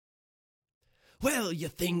Well, you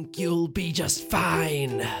think you'll be just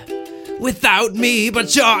fine without me,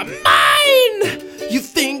 but you're mine. You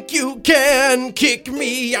think you can kick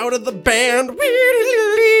me out of the band?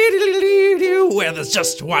 Well, there's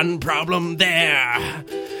just one problem there.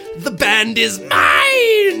 The band is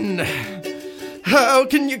mine. How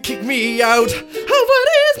can you kick me out of what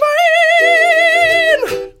is mine?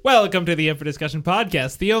 Welcome to the Up for Discussion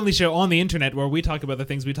podcast, the only show on the internet where we talk about the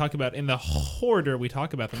things we talk about in the order we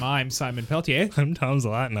talk about them. I'm Simon Peltier. I'm Tom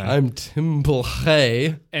Zlatna. I'm Timble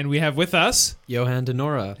Hay. And we have with us... Johan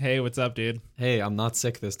Denora. Hey, what's up, dude? Hey, I'm not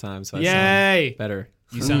sick this time, so I Yay! sound better.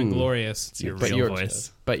 You sound glorious. It's your But real you're-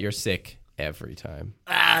 voice. But you're sick every time.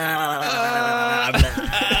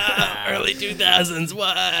 Early 2000s,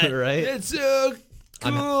 what? Right? It's so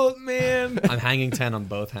cool, man. I'm hanging 10 on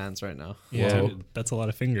both hands right now. Yeah. Dude, that's a lot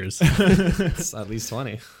of fingers. It's at least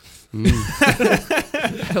 20.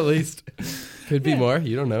 At least. Could be more.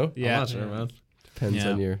 You don't know. Yeah. I'm not sure, man. Depends Yeah.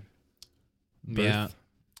 on your birth. Yeah.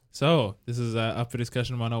 So, this is Up for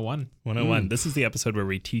Discussion 101. 101. This is the episode where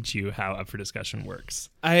we teach you how Up for Discussion works.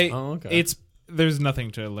 Oh, okay. There's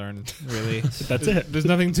nothing to learn, really. That's it. There's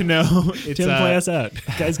nothing to know. It's, Tim, play us out.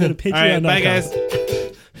 Guys, go to Patreon.com. all right, bye, guys.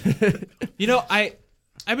 You know,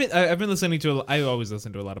 I've been listening to. I always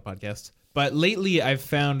listen to a lot of podcasts, but lately I've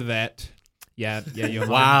found that, Johan.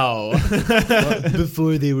 Wow.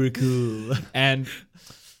 Before they were cool. And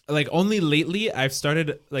like only lately I've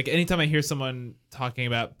started, like, anytime I hear someone talking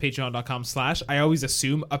about patreon.com/ I always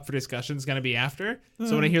assume Up for Discussion is going to be after.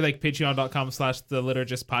 So when I hear like patreon.com/ the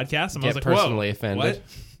Liturgist podcast, I'm always Get like, personally whoa, offended. what?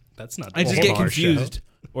 That's not I just the get whole our confused.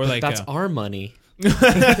 Or like, That's our money.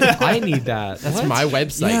 I need that. That's What? my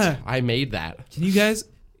website. Yeah. I made that. can you guys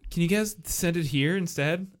send it here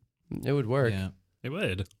instead? It would work. Yeah. show. It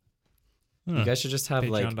would. You guys should just have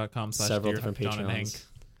like Patreon.com/ several Dear different John and Hank. Patreons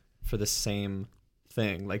for the same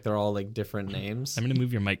thing. Like they're all like different names. I'm going to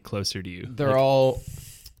move your mic closer to you. They're all...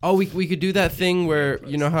 Oh, we could do that thing where,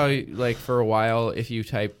 you know how, like, for a while, if you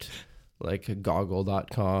typed, like,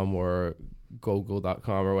 goggle.com or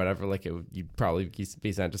google.com or whatever, like, you'd probably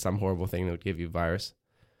be sent to some horrible thing that would give you a virus.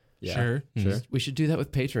 Yeah. Sure. Sure. We should do that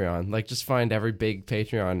with Patreon. Like, just find every big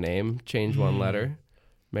Patreon name, change one letter,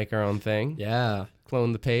 make our own thing, Yeah.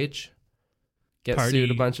 clone the page, get Party- sued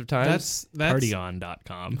a bunch of times. That's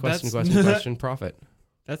Partyon.com. Question, profit.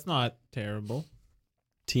 That's not terrible.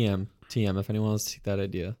 TM. If anyone wants to take that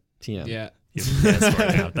idea. TM. Yeah.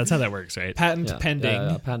 That's how that works, right? Patent Yeah. pending.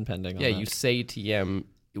 Yeah, patent pending. on Yeah, that. you say TM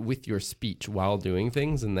with your speech while doing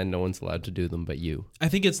things, and then no one's allowed to do them but you. I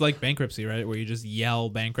think it's like bankruptcy, right? Where you just yell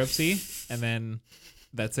bankruptcy and then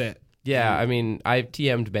that's it. Yeah, I mean, I've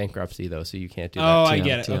TM'd bankruptcy, though, so you can't do that. Oh, I TM,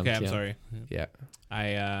 get it. TM, Okay, I'm TM. sorry. Yeah.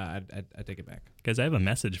 I take it back. Guys, I have a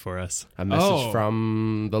message for us. A message Oh.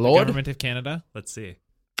 from the The Lord. Government of Canada. Let's see.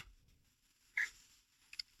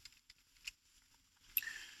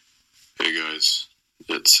 Hey guys,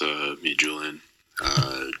 it's me, Julian.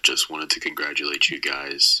 Just wanted to congratulate you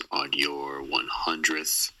guys on your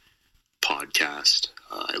 100th podcast.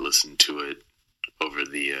 I listened to it over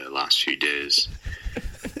the last few days.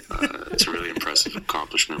 It's a really impressive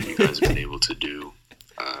accomplishment you guys have been able to do.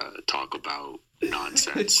 Talk about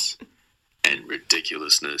nonsense and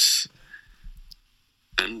ridiculousness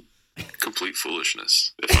and complete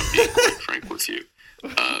foolishness, if I'm being quite frank with you.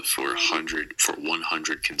 For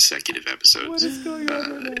 100 consecutive episodes. What is going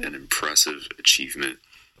on right now? An impressive achievement.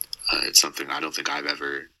 It's something I don't think I've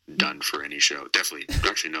ever done for any show. Definitely,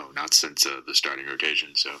 actually, no, not since the starting rotation.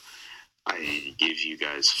 So I give you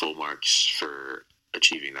guys full marks for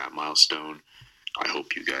achieving that milestone. I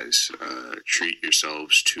hope you guys treat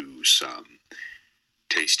yourselves to some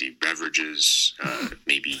tasty beverages.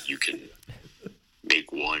 Maybe you can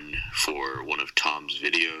make one for one of Tom's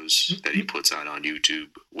videos that he puts out on YouTube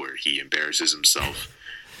where he embarrasses himself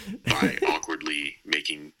by awkwardly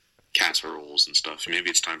making casseroles and stuff. Maybe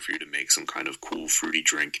it's time for you to make some kind of cool fruity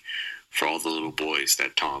drink for all the little boys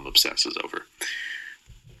that Tom obsesses over.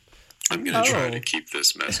 I'm going to try to keep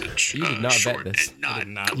this message You did not vet short this. and not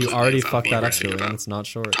You completely You already about fucked me that up, ranting Julian. about It's not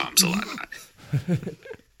short. Tom's alive.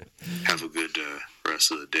 Have a good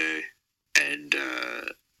rest of the day. And,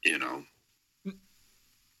 you know,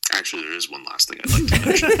 actually, there is one last thing I'd like to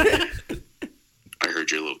mention. I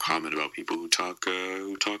heard your little comment about people who talk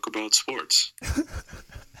about sports.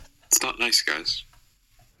 It's not nice, guys.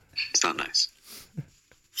 It's not nice.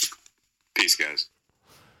 Peace, guys.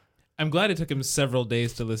 I'm glad it took him several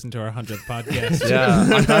days to listen to our 100th podcast. Yeah,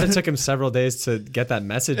 I'm glad it took him several days to get that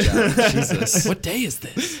message out. Jesus. What day is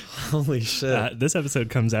this? Holy shit. This episode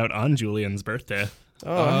comes out on Julian's birthday.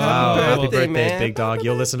 Oh, Wow, happy birthday, man. big dog.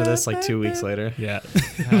 You'll listen to this like 2 weeks later. Yeah.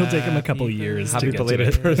 It'll take him a couple years to Happy get to belated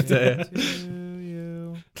it. birthday.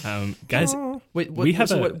 Guys, Wait, we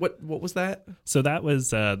have what was that? so that was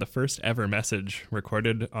the first ever message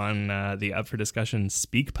recorded on the Up for Discussion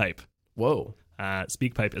SpeakPipe. Whoa.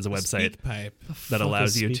 SpeakPipe is a website Speakpipe. that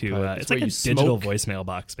allows you to. SpeakPipe? It's where like a you digital smoke- voicemail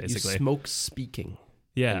box, basically. You smoke speaking.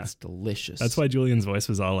 Yeah, It's delicious. that's why Julian's voice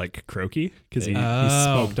was all like croaky because he Oh.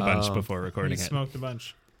 smoked a bunch Oh. before He recording it. smoked a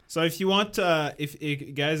bunch. So if you want,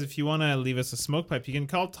 if you want to leave us a smoke pipe, you can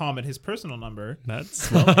call Tom at his personal number That's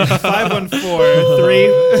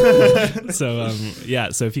 514-3. so.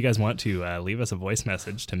 So if you guys want to leave us a voice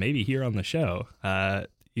message to maybe hear on the show,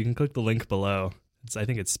 you can click the link below. I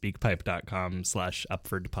think it's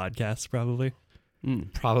speakpipe.com/upfordpodcast probably.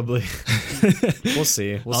 Probably. We'll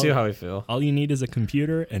see. We'll see how we feel. All you need is a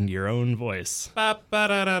computer and your own voice.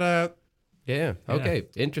 Ba-ba-da-da-da. Yeah. Okay.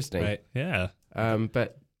 Interesting. Right. Yeah.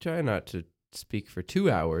 But try not to speak for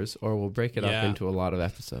 2 hours, or we'll break it up Yeah. into a lot of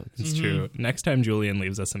episodes. It's true. Next time Julian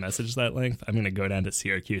leaves us a message that length, I'm going to go down to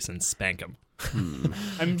Syracuse and spank him.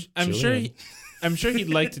 I'm sure I'm sure he'd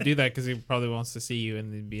like to do that because he probably wants to see you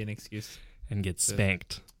and it'd be an excuse. And get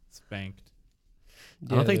spanked. Spanked.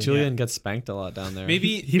 I don't think Yeah. Julian gets spanked a lot down there.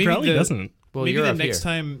 Maybe He probably doesn't. Well, maybe you're the up next here.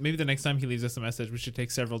 time. Maybe the next time he leaves us a message, we should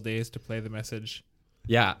take several days to play the message.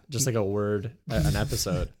 Yeah, just like a word, an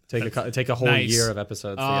episode. Take a whole Nice. year of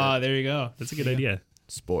episodes. to Ah, get there you go. That's a good idea.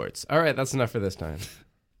 Sports. All right, that's enough for this time.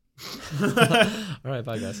 it. All right,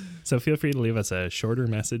 bye guys. So feel free to leave us a shorter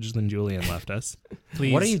message than Julian left us.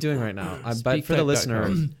 Please. What are you doing right now? I bet for the Speakpipe.com.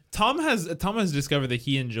 listener. Tom has discovered that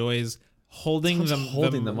he enjoys holding Tom's the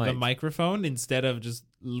holding the mic. microphone instead of just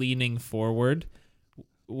leaning forward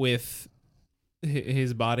with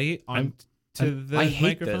his body onto the I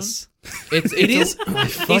hate microphone. this. It's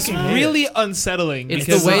It's really unsettling. It's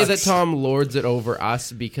because the way that Tom lords it over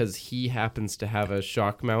us because he happens to have a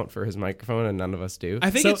shock mount for his microphone and none of us do. I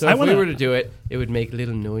think So it's. So I if wanna- we were to do it, it would make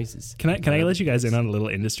little noises. Can I let you guys in on a little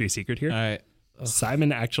industry secret here? All right.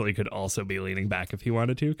 Simon actually could also be leaning back if he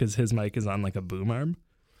wanted to because his mic is on like a boom arm.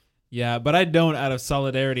 Yeah, but I don't out of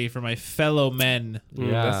solidarity for my fellow men.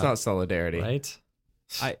 Yeah. That's not solidarity. Right?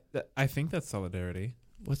 I think that's solidarity.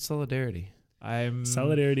 What's solidarity?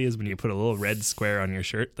 Solidarity is when you put a little red square on your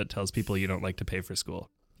shirt that tells people you don't like to pay for school.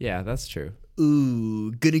 Yeah, that's true.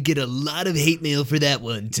 Ooh, gonna get a lot of hate mail for that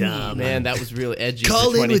one, Tom. Man, that was really edgy.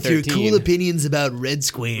 Call for in with your 2013. cool opinions about red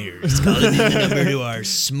squares. Call in the number to our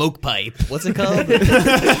smoke pipe. What's it called?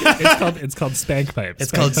 It's called SpankPipe.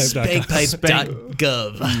 It's called Spankpipe.com.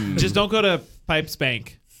 spankpipe.gov. Just don't go to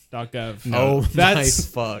pipespank.gov. Oh,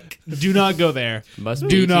 That's my fuck. do not go there. Must be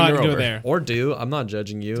Do 18 not or go over. there. Or do. I'm not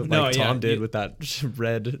judging you. No, Like yeah, Tom did you- with that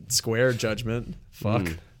red square judgment. Fuck.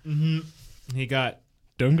 He got.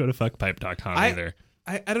 Don't go to fuckpipe.com either.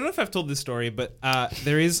 I don't know if I've told this story, but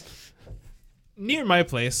there is near my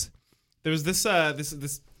place. There was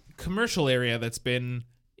this commercial area that's been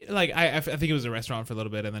like I think it was a restaurant for a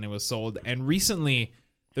little bit and then it was sold. And recently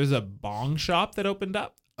there's a bong shop that opened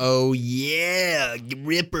up, Oh, yeah,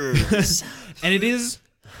 rippers. and it is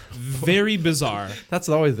very bizarre. That's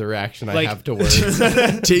always the reaction I Like- have to words.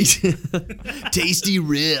 Tasty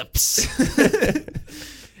rips.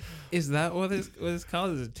 Is that what it's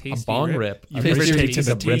called? Is it A tasty bong rip. You've I'm ever pretty sure tasted it's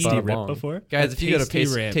a a rip tasty on a rip bong. before? Guys, if you go to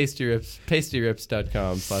Tasty rib.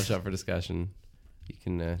 tastyrips.com/up for discussion, you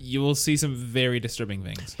can. You will see some very disturbing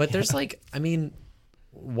things. But there's like, I mean,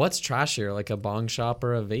 what's trashier, like a bong shop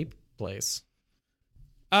or a vape place?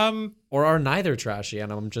 Or are neither trashy? And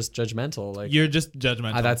I'm just judgmental. Like You're just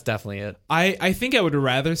judgmental. that's definitely it. I think I would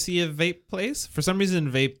rather see a vape place. For some reason,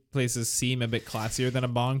 vape places seem a bit classier than a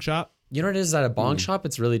bong shop. You know what it is at a bong shop?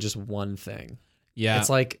 It's really just one thing. Yeah. It's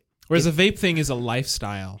like, Whereas a vape thing is a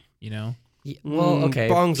lifestyle, you know? well, okay,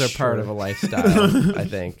 Bongs are part sure. of a lifestyle, I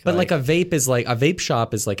think. But like a vape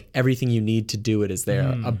shop is like everything you need to do it is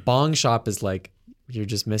there. A bong shop is like you're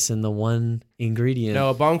just missing the one ingredient. no,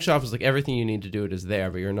 a bong shop is like everything you need to do it is there,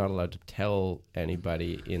 but you're not allowed to tell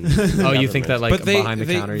anybody in. Oh, you think that like But they behind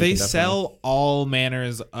the counter? they you can sell all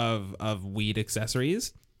manners of weed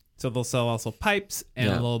accessories. So they'll sell also pipes and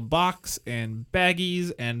Yeah. a little box and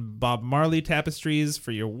baggies and Bob Marley tapestries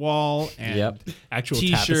for your wall and Yep. Actual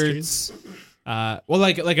tapestries. t-shirts. Well,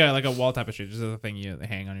 like a wall tapestry, just a thing you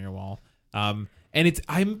hang on your wall. And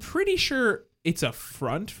I'm pretty sure it's a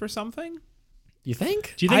front for something. You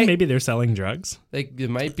think? Do you think maybe they're selling drugs? They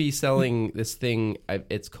might be selling this thing.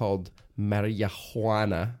 It's called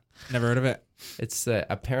marijuana. Never heard of it. It's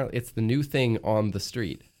apparently it's the new thing on the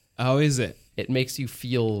street. Oh, is it? It makes you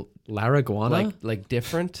feel Laraguana? like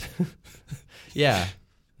different. yeah.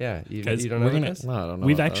 You Guys, don't know we're what gonna- this? No, I don't know.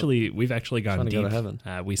 We've about that. actually gone Trying to deep. go to heaven.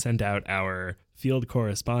 We sent out our field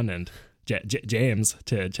correspondent James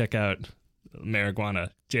to check out marijuana.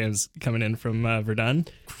 James coming in from Verdun.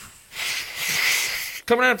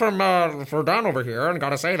 Coming in from Verdun over here, and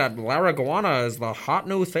gotta say that marijuana is the hot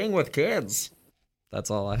new thing with kids. That's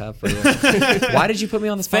all I have for you. Why did you put me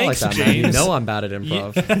on the spot Thanks, like that, man? You James. know I'm bad at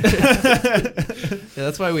improv. Yeah,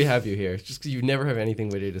 that's why we have you here. Just because you never have anything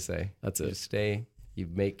witty to say. That's You it. just stay.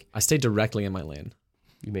 I stay directly in my lane.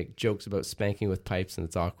 You make jokes about spanking with pipes, and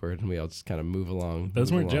it's awkward, and we all just kind of move along.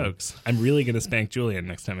 Those move weren't along. jokes. I'm really going to spank Julian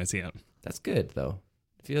next time I see him. That's good though.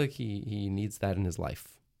 I feel like he needs that in his life.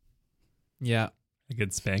 Yeah. A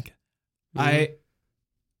good spank.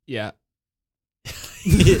 Yeah.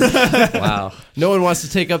 Wow. No one wants to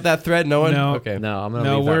take up that thread. No one. No. Okay. No, I'm gonna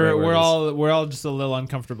No, leave that right where it is. we're all just a little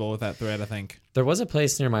uncomfortable with that thread, I think. There was a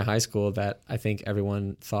place near my high school that I think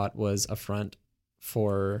everyone thought was a front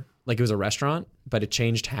for, like, it was a restaurant, but it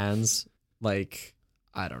changed hands, like,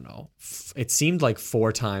 I don't know. It seemed like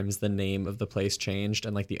 4 times the name of the place changed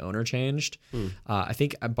and, like, the owner changed. I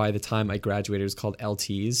think by the time I graduated, it was called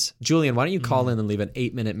LT's. Julian, why don't you call in and leave an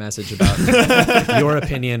 8-minute message about your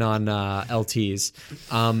opinion on LT's?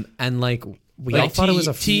 And, like, we all thought it was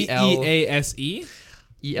a TEASE?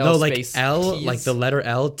 EL no, like space L, T's. like the letter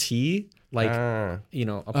L, T, like, apostrophe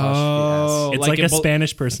S. It's like like in a Bul-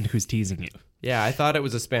 Spanish person who's teasing you. Yeah, I thought it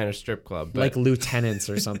was a Spanish strip club. But Like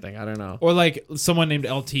lieutenants or something. I don't know. Or like someone named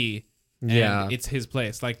LT. And Yeah. it's his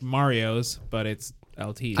place. Like Mario's, but it's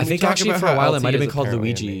LT. I think talk actually about for how a while LT it might have is been called apparently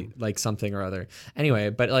a Luigi, name? like something or other.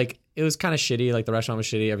 Anyway, but like it was kind of shitty. Like the restaurant was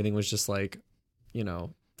shitty. Everything was just like,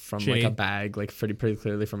 from like Shitty. a bag, like pretty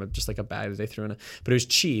clearly from just like a bag that they threw in it. But it was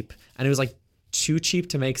cheap, and it was like too cheap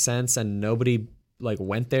to make sense, and nobody like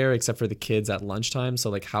went there except for the kids at lunchtime.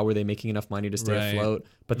 So like, how were they making enough money to stay Right. afloat?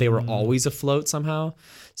 But they were always afloat somehow.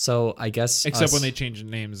 So I guess Except when they changed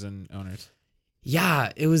names and owners.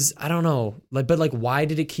 Yeah, it was. I don't know. Like, but like, why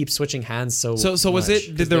did it keep switching hands so? So was much?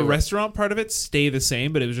 it? Did the restaurant part of it stay the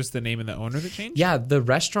same, but it was just the name and the owner that changed? Yeah, the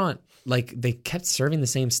restaurant, like, they kept serving the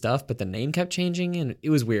same stuff, but the name kept changing, and it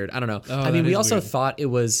was weird. I don't know. I mean, that we is also weird. thought it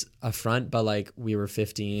was a front, but like, we were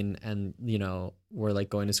 15, and we're like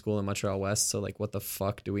going to school in Montreal West, so like, what the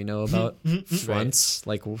fuck do we know about fronts?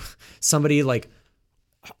 Like, somebody like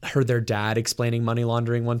heard their dad explaining money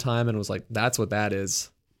laundering one time, and was like, "That's what that is."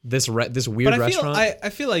 This weird But restaurant. I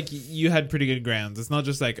feel like you had pretty good grounds. It's not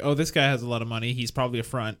just like, oh, this guy has a lot of money. He's probably a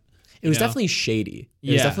front. It was know? definitely shady. It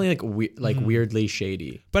was Yeah. definitely like weirdly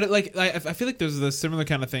shady. But I feel like there's a similar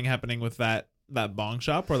kind of thing happening with that bong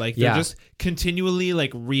shop where like they're Yeah. just continually like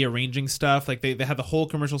rearranging stuff. Like they had the whole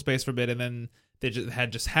commercial space for a bit, and then they just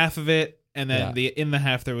had just half of it, and then Yeah. in the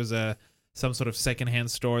half there was some sort of secondhand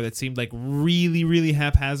store that seemed like really, really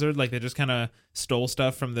haphazard. Like they just kind of stole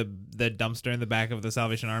stuff from the dumpster in the back of the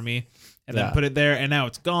Salvation Army and then Yeah. put it there, and now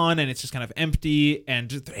it's gone and it's just kind of empty,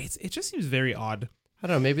 and it just seems very odd. I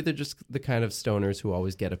don't know. Maybe they're just the kind of stoners who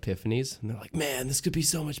always get epiphanies, and they're like, "Man, this could be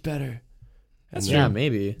so much better." And Yeah,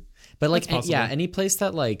 maybe. But like, That's possible. any place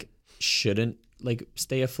that like shouldn't like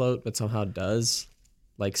stay afloat, but somehow does,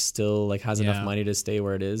 like, still like has Yeah. enough money to stay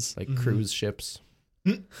where it is. like cruise ships.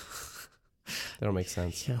 They don't make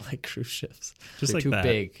sense. Yeah, like cruise ships. Just They're like too that.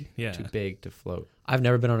 big. Yeah. Too big to float. I've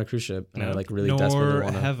never been on a cruise ship, and I No. like really desperately Nor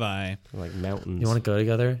want to. have I. They're like mountains. You want to go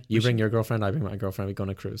together? You bring your girlfriend, I bring my girlfriend. We go on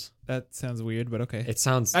a cruise. That sounds weird, but okay. It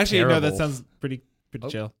sounds Actually, terrible. no, that sounds pretty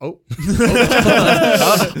chill. Oh,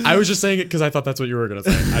 I was just saying it because I thought that's what you were gonna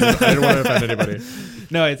say. I didn't want to offend anybody.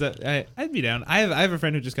 No, I'd be down. I have a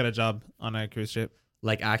friend who just got a job on a cruise ship.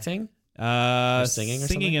 Like acting? singing or singing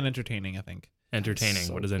something? and entertaining, I think. Entertaining.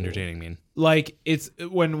 So What does entertaining mean? Like it's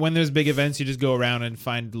when there's big events, you just go around and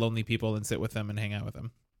find lonely people and sit with them and hang out with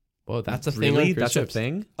them. Well, that's a thing. Really? On cruise That's a ships.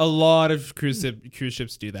 thing? A lot of cruise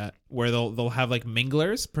ships do that, where they'll have like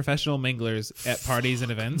minglers, professional minglers at parties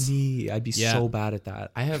and events. I'd be Yeah. so bad at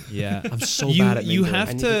that. I have. Yeah, I'm so You- bad at you mingling. have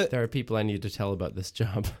I need to- there are people I need to tell about this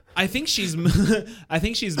job. I think she's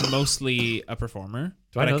mostly a performer.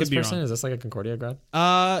 Do I but know could this be person? wrong. Is this like a Concordia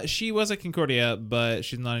grad? She was at Concordia, but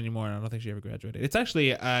she's not anymore. And I don't think she ever graduated. It's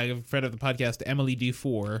actually a friend of the podcast, Emily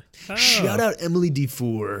Dufour. Shout out Emily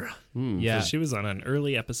D4. Yeah, So she was on an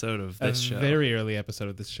early episode of a this show. very early episode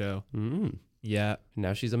of this show. Mm. Yeah.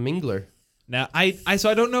 Now she's a mingler. Now I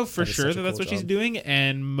don't know for That is sure such a that that's cool what she's job. doing,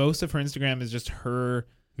 and most of her Instagram is just her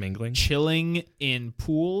Mingling. chilling in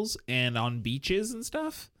pools and on beaches and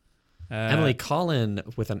stuff. Emily, call in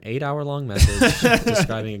with an 8-hour-long message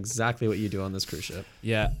describing exactly what you do on this cruise ship.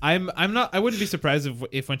 Yeah, I'm not. I wouldn't be surprised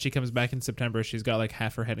if when she comes back in September, she's got like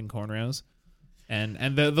half her head in cornrows, and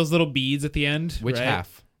those little beads at the end. Which right?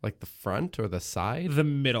 half? Like the front or the side? The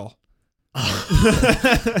middle.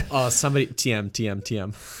 Oh, somebody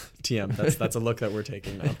TM. That's a look that we're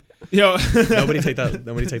taking now. Yo, Nobody take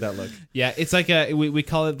that look. yeah, it's like we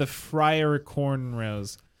call it the fryer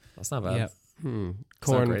cornrows. That's not bad. Yeah, It's not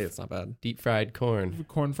Corn, great. It's not bad. deep fried corn.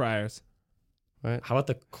 corn fryers. How about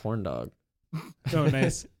the corn dog? Oh,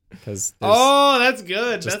 nice. Because Oh, that's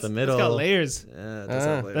good. just That's the middle. That's got layers.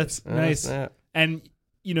 that's That's nice. Snap. And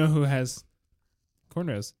you know who has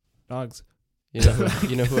cornrows? Dogs. You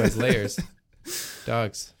know who has layers?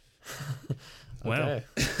 Dogs. Wow. okay.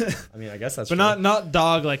 I mean, I guess that's But true. not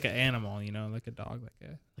dog like an animal, you know, like a dog like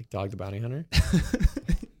a. Like Dog the Bounty Hunter.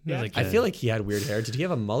 Yeah. Like I feel like he had weird hair. Did he have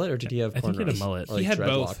a mullet or did he have I think he had a cornrows? mullet. Or, like, He had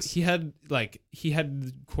both. dreadlocks? He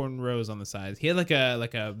had cornrows on the sides. He had like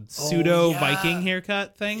a pseudo Viking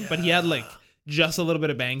haircut thing, but he had like just a little bit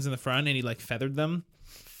of bangs in the front, and he like feathered them.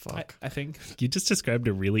 Fuck. I think. You just described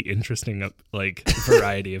a really interesting like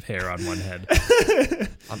variety of hair on one head.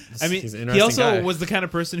 I mean, he's an he interesting also guy. was the kind of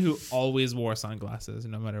person who always wore sunglasses,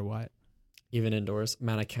 no matter what. Even indoors.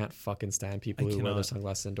 Man, I can't fucking stand people who wear their cannot.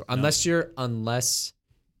 sunglasses indoors. No. Unless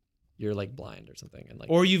you're like blind or something, and like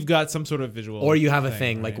Or you've got some sort of visual. or you have a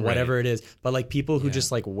thing, like right? whatever it is. But like people who Yeah.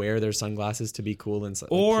 just like wear their sunglasses to be cool and stuff.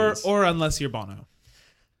 Or unless you're Bono.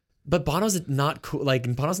 but Bono's not cool.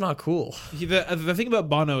 Like Bono's not cool. The thing about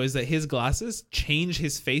Bono is that his glasses change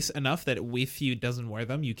his face enough that if he doesn't wear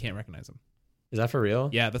them, you can't recognize him. Is that for real?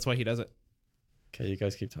 Yeah, that's why he does it. Okay, you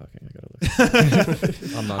guys keep talking. I gotta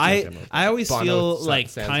look. I'm not. joking. I always Bono feel with like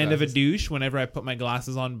sans kind of a glasses. douche whenever I put my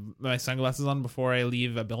sunglasses on before I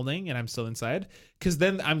leave a building and I'm still inside, because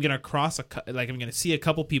then I'm gonna I'm gonna see a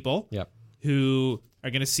couple people Yep. who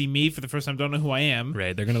are gonna see me for the first time, don't know who I am.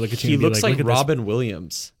 Right. They're gonna look at you He and be looks like, like look at Robin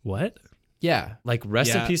Williams. this. What? Yeah. Like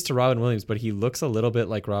rest in Yeah. peace to Robin Williams, but he looks a little bit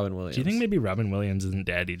like Robin Williams. Do you think maybe Robin Williams isn't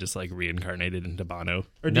dead? He just like reincarnated into Bono.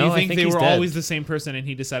 Or do No, you I think think they he's were dead. always the same person and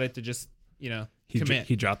he decided to just commit?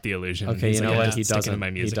 He dropped the illusion. Okay, He's you know like, what? "I'm He sticking to doesn't. my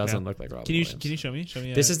He music doesn't now." look like Robin Can you Williams. show me? Show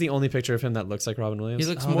me. This is the only picture of him that looks like Robin Williams. He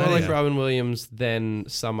looks Oh, more that like is- Robin Williams than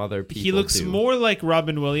some other people. He looks do. more like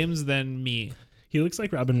Robin Williams than me. He looks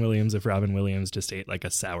like Robin Williams if Robin Williams just ate like a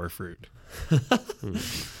sour fruit.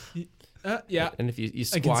 Yeah. And if you I can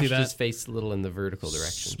see squashed that. his face a little in the vertical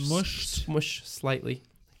direction, just Smushed. smush slightly,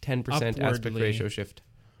 10% aspect Upwardly. ratio shift.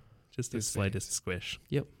 Just the His slightest squish.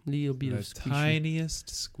 Yep, little bit The of squishy. tiniest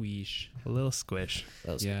squeeze. A little squish.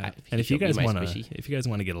 Yeah. And if you showed me guys my want to, squishy. if you guys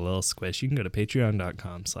want to get a little squish, you can go to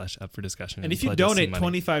patreon.com/up4discussion. And if you pledge us some donate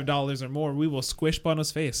money. $25 or more, we will squish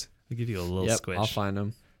Bono's face. We'll give you a little Yep, squish. I'll find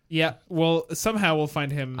him. Yeah, well, somehow we'll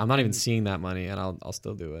find him. I'm not even seeing that money, and I'll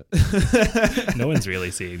still do it No one's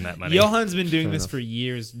really seeing that money. Johan's been doing Fair this enough. for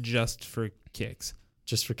years just for kicks.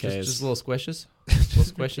 just for Just, K's. just little squishes. Little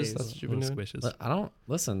squishes. Ks. That's what you've been Little doing. squishes. I don't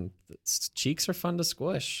listen. Cheeks are fun to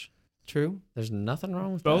squish. True. There's nothing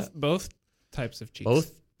wrong with Both types of cheeks.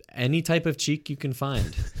 Both any type of cheek you can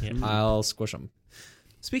find. Yeah. I'll squish them.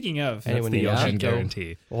 Speaking of, That's Anyone the need Johan that, though?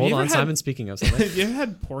 guarantee. Hold you on, ever had- Simon. Speaking of something. have you ever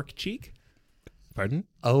had pork cheek? Pardon?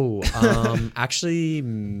 Oh, actually,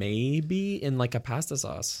 maybe in like a pasta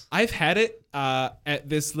sauce. I've had it at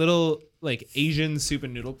this little like Asian soup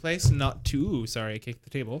and noodle place. Not too. Sorry, I kicked the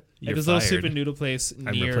table. You're At this little soup fired. and noodle place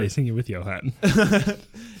I'm near. replacing you with Johan.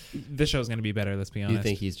 This show's gonna be better. Let's be honest. You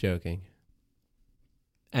think he's joking?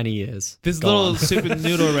 And he is. This Go little on. soup and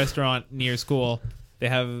noodle restaurant near school, they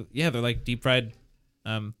have they're like deep fried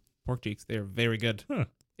pork cheeks. They're very good. Huh.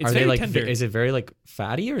 It's Are very they like? tender. Is it very like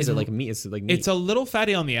fatty or is It's- it like meat? Is it like meat? It's a little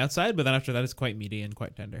fatty on the outside, but then after that, it's quite meaty and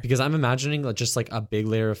quite tender. because I'm imagining like just like a big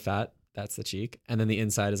layer of fat. That's the cheek, and then the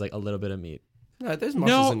inside is like a little bit of meat. No, there's muscles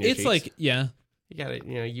No, in your it's cheeks. like you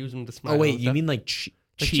gotta use them to smile. Oh wait, and you stuff. mean like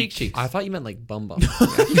Like cheek cheeks? I thought you meant like bum bum.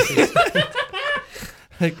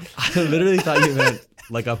 I literally thought you meant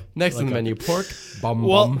like a Next like on the a- menu, pork. Bum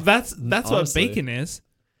well, bum. that's what Honestly. bacon is.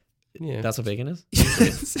 Yeah, That's what bacon is.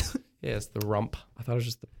 yes, the rump. I thought it was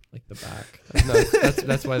just like the back. No,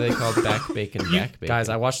 that's why they call back bacon back bacon. Guys,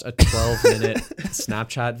 I watched a 12-minute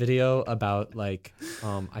Snapchat video about like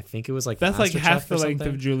I think it was like That's like MasterChef half the or length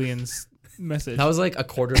something. of Julian's message. That was like a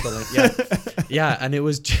quarter of the length. Yeah, yeah, and it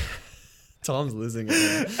was Tom's losing it,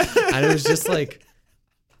 man. And it was just like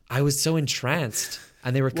I was so entranced,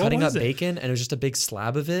 and they were cutting up was it? bacon, and it was just a big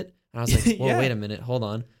slab of it, and I was like, "Whoa, Yeah. wait a minute, hold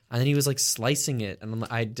on." And then he was like slicing it, and I'm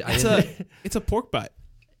like, I didn't. it's a pork butt.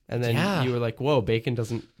 and then Yeah. you were like, "Whoa, bacon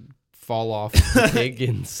doesn't fall off the pig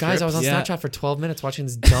in Guys, I was on Yeah. Snapchat for 12 minutes watching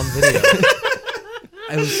this dumb video.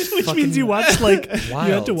 I was Which fucking means you watched like you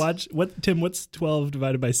had to wild. watch what Tim? What's 12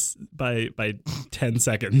 divided by 10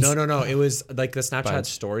 seconds? No. It was like the Snapchat Bunch.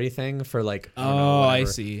 story thing for like. I don't know, Oh, I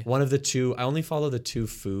whatever. see. One of the two. I only follow the two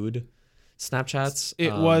food Snapchats.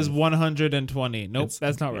 It was 120. Nope,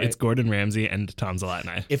 that's not right. It's Gordon Ramsay and Tom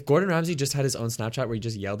Zalatni. If Gordon Ramsay just had his own Snapchat where he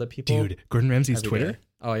just yelled at people. Dude, Gordon Ramsay's every Twitter. day.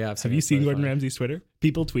 Oh yeah, Have you seen Gordon Ramsay's Twitter?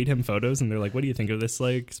 People tweet him photos and they're like, "What do you think of this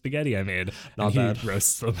like spaghetti I made?" Not and bad. He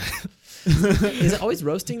roasts them. Is it always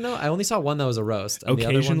roasting though? I only saw one that was a roast. And the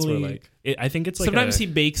other ones were Occasionally, like, I think it's like Sometimes a he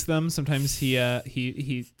bakes them. Sometimes he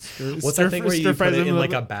what's that thing where you put it in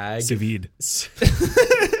like a bag? sous vide.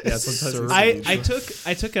 Yeah, sometimes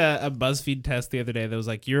I took a BuzzFeed test the other day that was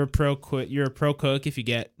like you're a pro cook if you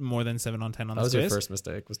get more than 7 on 10 on that the was your quiz. first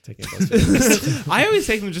mistake. Was taking a BuzzFeed. I always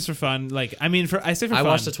take them just for fun. Like I mean, I say for I fun.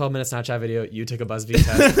 watched a 12-minute Snapchat video. You took a BuzzFeed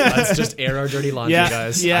test. Let's just air our dirty laundry, Yeah,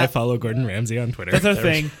 guys. yeah. I follow Gordon Ramsay on Twitter. That's our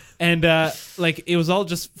thing. And like it was all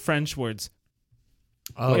just French words.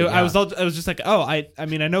 Oh, I was just like, oh, I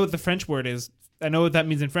mean, I know what the French word is. I know what that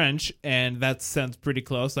means in French, and that sounds pretty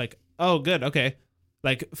close. Like, oh, good, okay.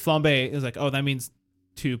 Like flambe is like, oh, that means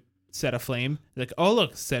to set a flame. Like, oh,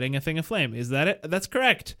 look, setting a thing aflame. Is that it? That's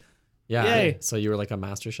correct. Yeah. Yay. So you were like a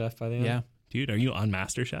master chef by the end? Yeah, Dude, are you on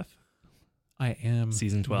MasterChef? I am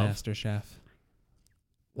Season 12. Master Chef.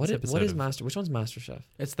 What This is, episode what is of- Master? Which one's Master Chef?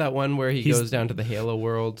 It's that one where he He's- goes down to the Halo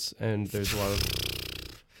worlds and there's a lot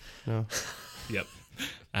of. No. Yep.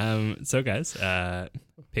 So guys,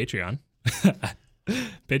 Patreon.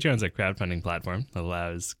 Patreon's a crowdfunding platform that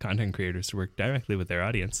allows content creators to work directly with their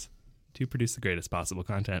audience to produce the greatest possible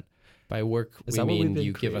content. By work, Is we that what we've mean been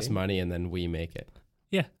you give us creating? money and then we make it.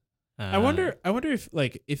 Yeah. I wonder if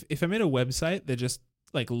like if I made a website that just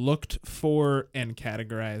like looked for and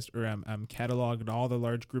categorized or cataloged all the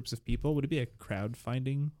large groups of people, would it be a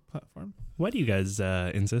crowdfunding platform? Why do you guys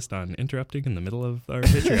insist on interrupting in the middle of our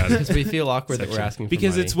Patreon? Because we feel awkward that we're Section. asking for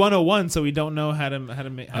Because money. it's 101, so we don't know how to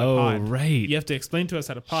make how to Oh, pod. right. You have to explain to us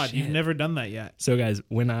how to pod. You've Shit. never done that yet. So guys,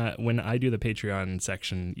 when I do the Patreon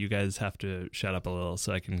section, you guys have to shut up a little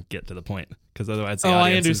so I can get to the point. Because otherwise the Oh, I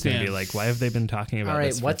audience is going to be understand. like, why have they been talking about All right,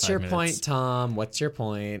 this for what's 5 your minutes? point, Tom? What's your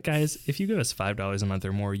point? Guys, if you give us $5 a month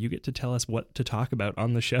or more, you get to tell us what to talk about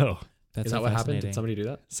on the show. That's Is that what happened? Did somebody do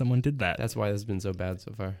that? Someone did that. That's why this has been so bad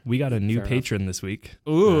so far. We got a new Fair enough. patron this week.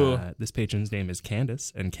 Ooh. This patron's name is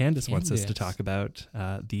Candace, and Candace wants us to Candace. talk about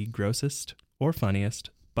the grossest or funniest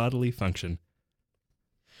bodily function.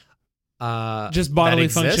 Just bodily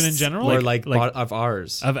that function in exists? general? Or Like- of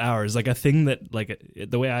ours? Of ours, like a thing that, like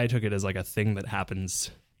the way I took it is like a thing that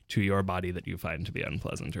happens to your body that you find to be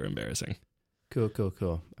unpleasant or embarrassing. Cool.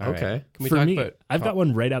 All right. Okay. Can we For talk me, about? I've got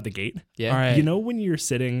one right out the gate. Yeah. All right. You know when you're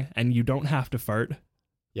sitting and you don't have to fart,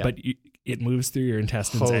 Yeah. but it moves through your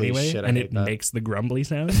intestines Holy anyway, shit, I and hate it that. makes the grumbly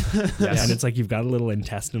sound. Yes. And it's like you've got a little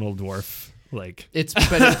intestinal dwarf. Like,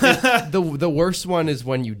 The worst one is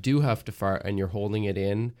when you do have to fart and you're holding it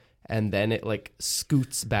in, and then it like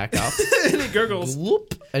scoots back up, it gurgles.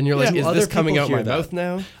 whoop, and you're like, Do is other this coming people out hear my that? mouth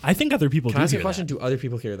now? I think other people Can I do ask you hear a question? that. Do other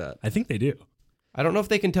people hear that? I think they do. I don't know if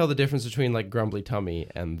they can tell the difference between like grumbly tummy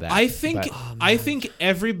and that. I think but- I think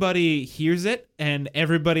everybody hears it and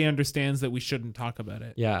everybody understands that we shouldn't talk about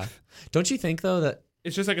it. Yeah. Don't you think though that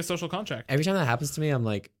It's just like a social contract. every time that happens to me, I'm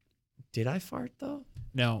like, did I fart though?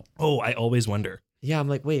 No. Oh, I always wonder. Yeah, I'm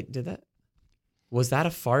like, wait, was that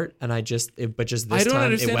a fart? And I just, but just this I don't time it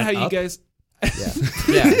understand went how you up? guys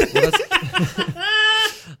yeah. Well, that's,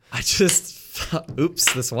 I just,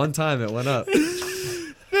 oops, this one time it went up.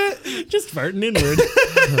 Just farting inward.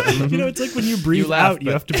 You know, it's like when you breathe laugh, out, you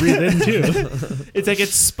but- have to breathe in too. it's like it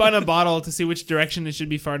spun a bottle to see which direction it should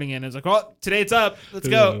be farting in. It's like, well, today it's up. Let's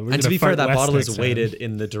We're go. gonna And to be fair, fart that west bottle is next time. weighted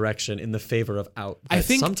in the direction, in the favor of out. I But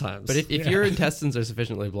think- sometimes. but if your intestines are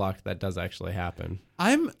sufficiently blocked, that does actually happen.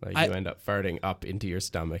 Like I you end up farting up into your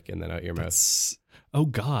stomach and then out your mouth. Oh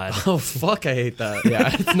God. oh, fuck, I hate that. Yeah,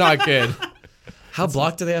 it's not good. How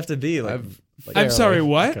blocked do they have to be? Like, I'm sorry,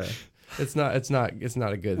 what? okay. It's not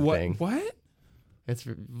a good What thing. what? It's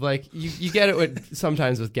like you get it with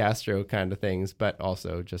sometimes with gastro kind of things, but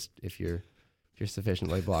also just if you're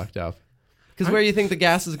sufficiently blocked up. Because where do you think the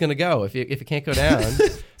gas is going to go if it can't go down?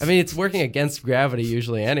 I mean, it's working against gravity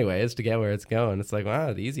usually anyways to get where it's going. It's like,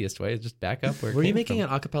 wow, the easiest way is just back up where it Were you came making from.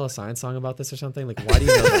 an a cappella science song about this or something? Like, why do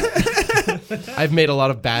you know that? I've made a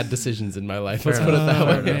lot of bad decisions in my life. Let's Fair put it that Oh,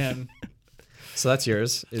 way. man. So that's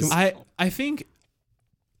yours. Is, I think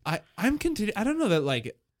I'm continu- I don't know that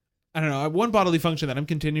like I don't know, one bodily function that I'm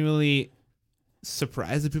continually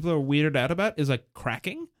surprised that people are weirded out about is like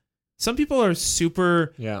cracking. Some people are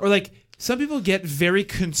super Yeah. or like some people get very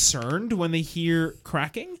concerned when they hear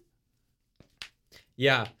cracking.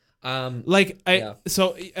 yeah. Like Yeah.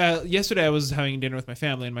 yesterday I was having dinner with my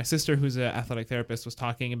family and my sister, who's an athletic therapist, was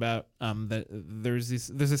talking about that there's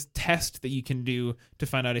this test that you can do to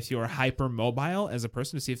find out if you are hypermobile as a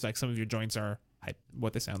person, to see if like some of your joints are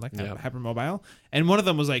what they sound like, Yeah. hypermobile. And one of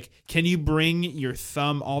them was like, can you bring your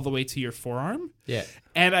thumb all the way to your forearm? Yeah.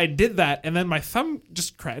 And I did that, and then my thumb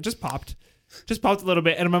just popped a little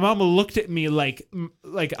bit, and my mom looked at me like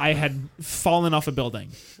I had fallen off a building.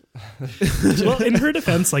 Well, in her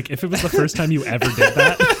defense, like if it was the first time you ever did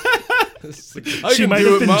that, she can might do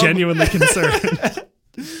have it, been Mom. genuinely concerned.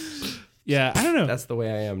 Yeah, I don't know. That's the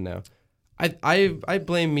way I am now. I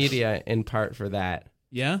blame media in part for that,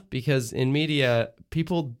 Yeah, because in media,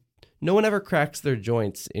 no one ever cracks their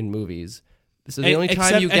joints in movies. So the only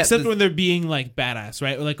time you get except the- when they're being like badass,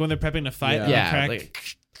 right? Like when they're prepping to fight. Yeah. and they yeah, crack.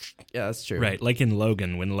 like, yeah, that's true. Right, like in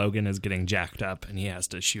Logan, when Logan is getting jacked up and he has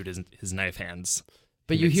to shoot his knife hands.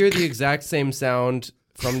 But you hear the exact same sound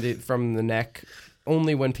from the neck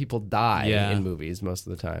only when people die Yeah. in movies most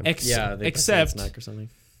of the time. Yeah, they except neck or something.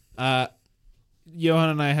 Johan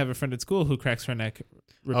and I have a friend at school who cracks her neck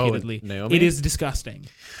repeatedly. Naomi? It is disgusting.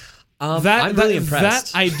 I'm really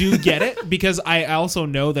impressed. That I do get it, because I also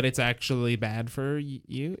know that it's actually bad for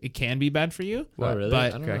you. It can be bad for you. Oh, really?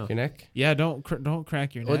 But I don't Crack know. your neck. Yeah, don't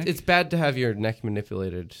crack your Well, neck. it's bad to have your neck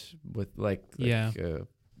manipulated with Yeah.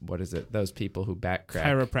 what is it? Those people who back crack.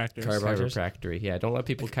 chiropractors. Chiropractors? Chiropractic. Yeah, don't let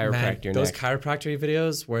people Man, chiropract your those neck. chiropractic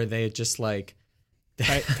videos where they just like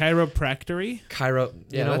Chiropractory.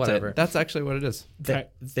 whatever. It. That's actually what it is.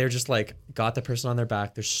 They're just like got the person on their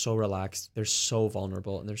back. They're so relaxed. They're so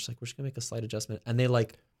vulnerable, and they're just like, we're just gonna make a slight adjustment, and they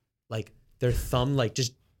like their thumb like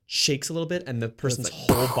just shakes a little bit, and the person's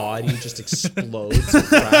whole body just explodes. And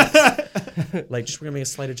cracks. Like, just we're gonna make a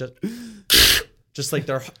slight adjustment. Just like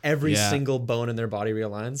every Yeah. single bone in their body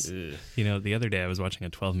realigns. You know, the other day I was watching a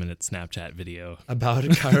 12-minute Snapchat video. About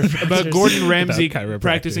chiropractors. About Gordon Ramsay About chiropractors.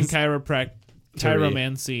 practicing chiromancy.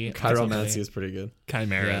 Chiromancy is pretty good.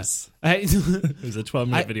 Chimeras. I- It was a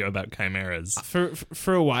 12-minute I- video about chimeras.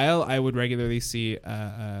 for a while, I would regularly see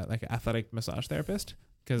like an athletic massage therapist,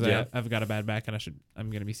 because Yeah. I've got a bad back, and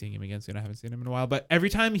I'm gonna be seeing him again soon. I haven't seen him in a while, but every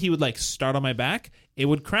time he would like start on my back, it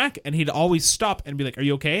would crack, and he'd always stop and be like, "Are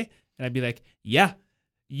you okay?" And I'd be like, "Yeah,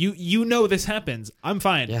 you know this happens. I'm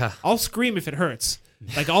fine. Yeah. I'll scream if it hurts.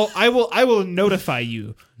 Like I will notify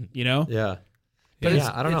you. You know." Yeah. But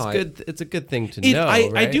yeah, I don't it's know. good. It's a good thing to I know. I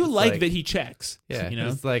right? do It's like that he checks. Yeah, you know.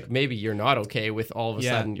 it's like maybe you're not okay with all of a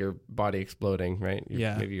Yeah. sudden your body exploding, right?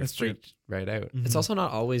 Yeah, maybe you're that's true. freaked right out. It's also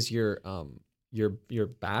not always your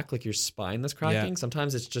back, like your spine that's cracking. Yeah.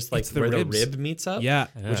 Sometimes it's just like It's the where ribs. the rib meets up. Yeah.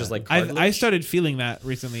 Which is like I cartilage. started feeling that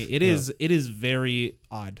recently. It is very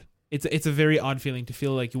odd. It's a very odd feeling to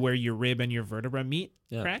feel like where your rib and your vertebra meet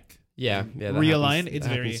Yeah. crack. Yeah, that Realign, happens- it's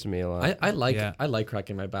that very- happens to me a lot. I like Yeah. I like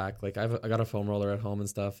cracking my back. Like I got a foam roller at home and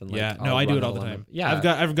stuff. And like, Yeah, I'll no, I do run it all the along time. Yeah,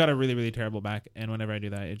 I've got a really, really terrible back, and whenever I do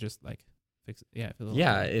that, it just like fixes. Yeah, it feels a little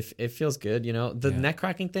yeah. better. If it feels good, you know, the Yeah. neck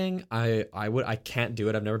cracking thing. I can't do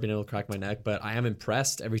it. I've never been able to crack my neck, but I am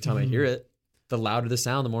impressed every time I hear it. The louder the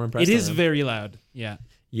sound, the more impressed. It I is am. very loud. Yeah,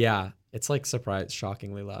 Yeah, it's like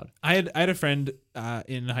shockingly loud. I had a friend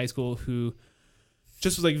in high school who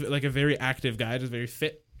just was like a very active guy, just very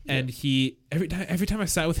fit, and he every time I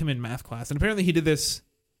sat with him in math class, and apparently he did this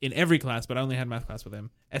in every class, but I only had math class with him.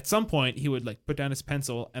 At some point, he would like put down his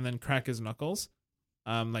pencil and then crack his knuckles,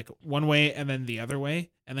 like one way and then the other way,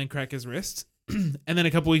 and then crack his wrists, and then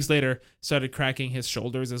a couple weeks later started cracking his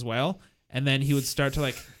shoulders as well. And then he would start to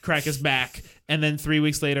like crack his back, and then 3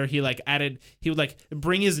 weeks later he would like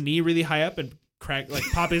bring his knee really high up and crack like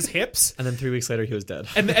pop his hips. And then 3 weeks later, he was dead.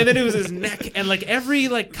 And then it was his neck, and like every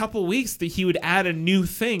like couple weeks that he would add a new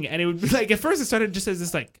thing, and it would be like at first it started just as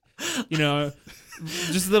this like, you know,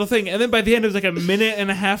 just a little thing, and then by the end it was like a minute and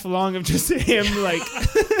a half long of just him like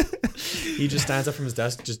He just stands up from his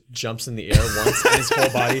desk, just jumps in the air once, and his whole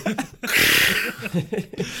body.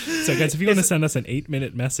 So, guys, if you want to send us an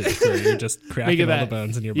 8-minute message where you're just Make cracking it all the that.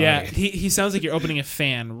 bones in your yeah, body. he sounds like you're opening a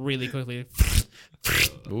fan really quickly.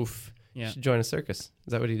 Oof. Yeah. You should join a circus.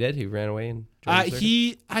 Is that what he did? He ran away and joined a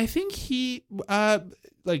circus? I think he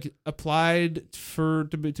like applied to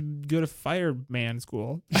go to fireman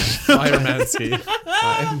school. Firemancy.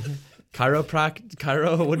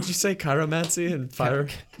 What did you say? Chiromancy and fire.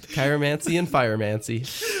 Chiromancy and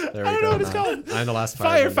firemancy. There we I don't go. know what it's now. called. I'm the last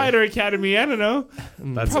fireman. Firefighter Academy. I don't know.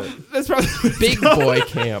 That's it. That's probably Big boy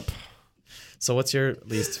camp. So, what's your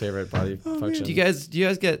least favorite body function? Do you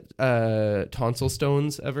guys get tonsil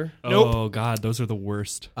stones ever? Nope. Oh, God, those are the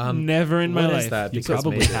worst. never in my what life. is that? You Because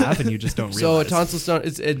probably maybe- have, and you just don't So a realize. tonsil stone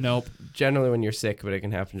is Nope. generally when you're sick, but it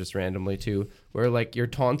can happen just randomly too. Where like your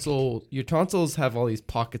tonsils have all these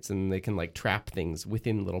pockets, and they can like trap things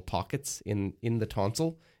within little pockets in the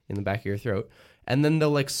tonsil in the back of your throat, and then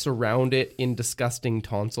they'll like surround it in disgusting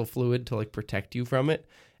tonsil fluid to like protect you from it.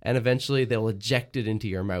 and eventually they'll eject it into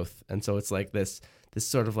your mouth, and so it's like this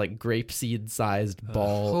sort of like grapeseed sized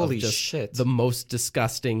ball Holy of just shit. the most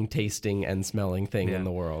disgusting tasting and smelling thing in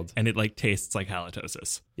the world. And it like tastes like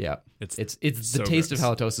halitosis. Yeah, It's it's so the taste gross.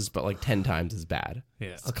 of halitosis, but like 10 times as bad.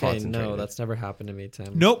 Yeah. Okay, concentrated. no, that's never happened to me,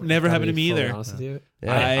 Tim. Nope, never Gotta happened to be me fully either. honest with you.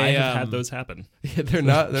 Yeah, I have had um, those happen. they're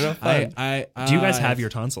not fun. Do you guys have your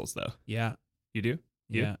tonsils though? Yeah. You do?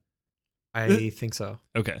 You? Yeah. I think so.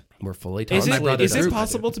 Okay. We're fully Is tonsillated. it, brother is does. it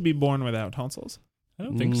possible to be born without tonsils? I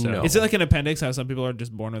don't think so. No. Is it like an appendix? How some people are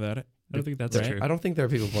just born without it? I don't think that's Right. true. I don't think there are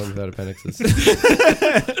people born without appendixes.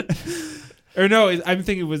 Or no, I'm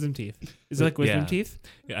thinking wisdom teeth. Is it like wisdom Yeah. teeth?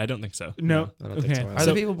 Yeah, I don't think so. No. I don't think so. Are So-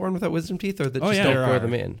 there people born without wisdom teeth, or that Oh, just yeah, don't there grow are.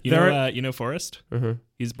 them in? You There know, are- you know Forrest? Uh-huh.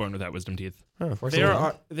 He's born without wisdom teeth. Forrest There Gump.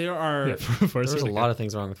 are there are Yeah, Forrest There's is a the lot guy. of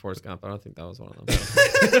things wrong with Forrest Gump. I don't think that was one of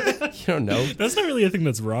them. You don't know. That's not really a thing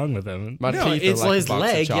that's wrong with him. My No, teeth are it's like Well, a his box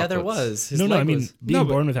of leg, yeah, there chocolates. was. His No, leg I mean, was- being No,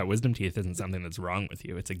 but- born without wisdom teeth isn't something that's wrong with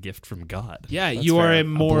you. It's a gift from God. Yeah, That's you are fair. a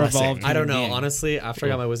more blessing. evolved. I don't human know. being. Honestly, after I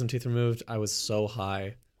got my wisdom teeth removed, I was so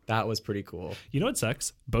high. That was pretty cool. You know what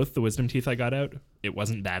sucks? Both the wisdom teeth I got out, it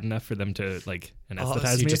wasn't bad enough for them to like anesthetize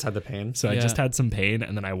so you me. just had the pain. So I Yeah. just had some pain,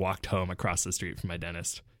 and then I walked home across the street from my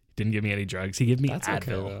dentist. Didn't give me any drugs. He gave me That's Advil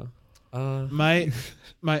okay though.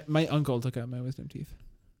 My uncle took out my wisdom teeth.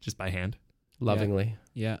 just by hand. Lovingly.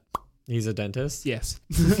 Yeah. He's a dentist. Yes.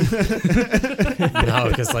 No,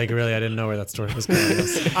 because like really, I didn't know where that story was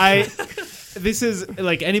going. This is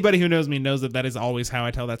like anybody who knows me knows that is always how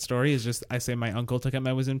I tell that story. Is just I say my uncle took out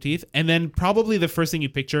my wisdom teeth, and then probably the first thing you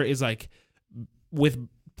picture is like with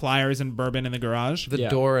pliers and bourbon in the garage. The Yeah.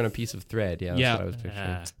 door and a piece of thread. Yeah, that's Yeah. what I was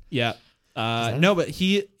picturing. Yeah. No, but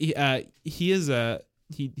he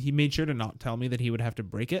made sure to not tell me that he would have to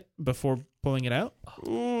break it before pulling it out.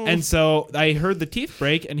 And so I heard the teeth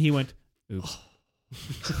break, and he went, "Oops."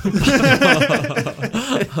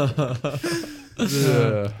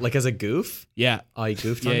 Like as a goof? Yeah. Oh, he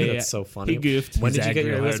goofed on Yeah, you? yeah, That's so funny. He goofed. When did you Zagged get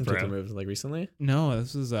your real wisdom hard, teeth bro. removed? Like recently? No,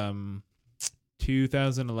 this was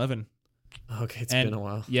 2011. Okay, it's And- been a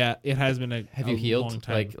while. Yeah, it has been a Have a you healed long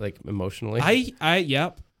time. like emotionally?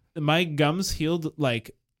 Yep. My gums healed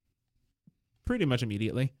like pretty much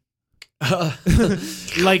immediately.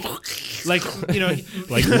 like you know,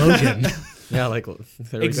 Like Logan. Yeah, like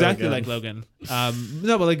there we exactly go like again. Logan.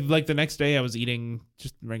 No, but like the next day I was eating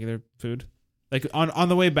just regular food. Like on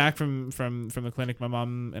the way back from the clinic, my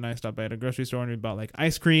mom and I stopped by at a grocery store and we bought like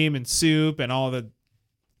ice cream and soup and all the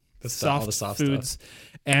all the soft foods.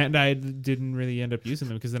 And I didn't really end up using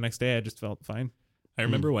them because the next day I just felt fine. I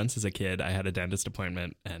remember once as a kid, I had a dentist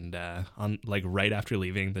appointment, and on like right after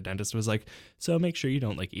leaving, the dentist was like, "So make sure you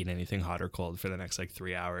don't like eat anything hot or cold for the next like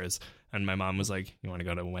 3 hours." And my mom was like, "You want to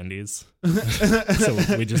go to Wendy's?"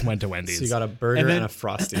 So we just went to Wendy's. So you got a burger And and, then- a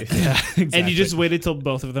frosty. yeah, exactly. And you just waited till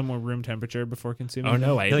both of them were room temperature before consuming. Oh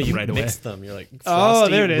no, I No, ate you them right away. mixed them. You're like Oh,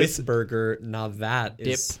 frosty there it is. with burger. Now that Dip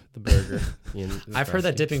is. the burger. in the I've heard that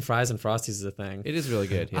frosting. dipping fries and frosties is a thing. It is really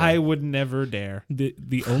good. Yeah. I would never dare.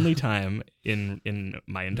 The only time in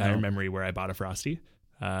my entire memory where I bought a frosty,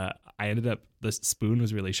 I ended up the spoon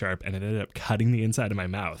was really sharp and it ended up cutting the inside of my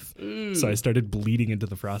mouth. So I started bleeding into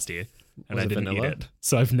the frosty, and Was I it didn't vanilla? eat it.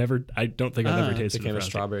 So I don't think I've ever Ah, tasted Became a a frosty.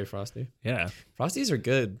 strawberry frosty. Yeah, Frosties are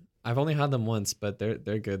good. I've only had them once, but they're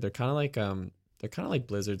good. They're kind of like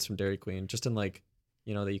Blizzards from Dairy Queen, just in like,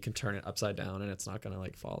 you know, that you can turn it upside down and it's not gonna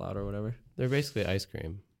like fall out or whatever. They're basically ice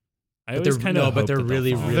cream. I But always they're- kind no, of but they're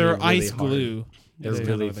really, really They're ice hard. glue. They're Is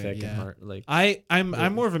really kind of it, thick yeah. and hard. Like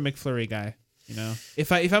I'm more of a McFlurry guy. You know,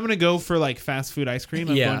 if I'm gonna go for like fast food ice cream,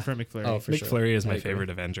 I'm Yeah. going for a McFlurry. oh, for sure. McFlurry is I my agree. favorite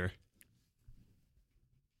Avenger.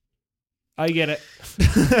 I get it.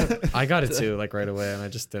 I got it too, like right away, and I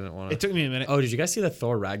just didn't want It to. took me a minute. Oh, did you guys see the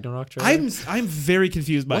Thor Ragnarok trailer? I'm very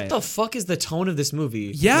confused by What it. the fuck is the tone of this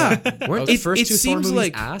movie? Yeah. Weren't the It- first it two Thor seems movies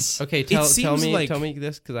like- ass? Okay, tell seems me like-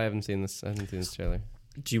 this because I haven't seen this. I haven't seen this trailer.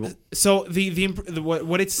 Do you? So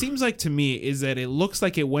what it seems like to me is that it looks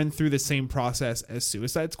like it went through the same process as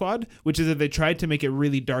Suicide Squad, which is that they tried to make it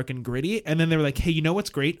really dark and gritty, and then they were like, "Hey, you know what's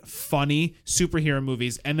great? Funny superhero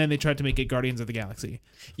movies," and then they tried to make it Guardians of the Galaxy.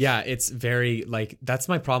 Yeah, it's very like that's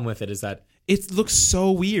my problem with it is that It looks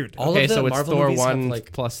so weird. all Okay, of the so it's Marvel Thor movies have, 1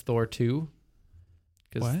 like plus Thor 2?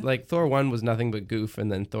 Because What? like Thor 1 was nothing but goof,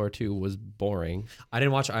 and then Thor 2 was boring. I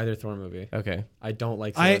didn't watch either Thor movie. Okay. I don't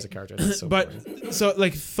like Thor as a character. That's so but boring. so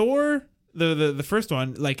like Thor, the first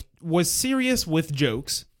one, like was serious with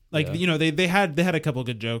jokes. Like Yeah. you know they had a couple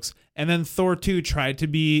good jokes, and then Thor 2 tried to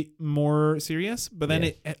be more serious, but then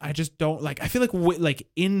Yeah. I just don't like. I feel like like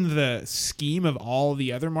in the scheme of all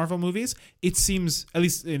the other Marvel movies, it seems, at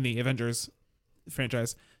least in the Avengers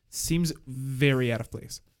franchise, seems very out of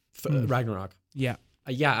place. Ragnarok. Yeah,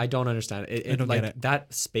 Yeah, I don't understand it. I don't like get it.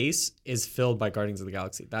 that space is filled by Guardians of the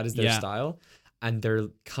Galaxy. That is their Yeah. style, and they're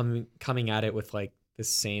coming at it with like the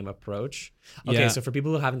same approach. Okay, Yeah. so for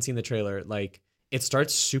people who haven't seen the trailer, like it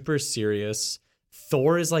starts super serious.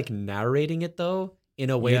 Thor is like narrating it though in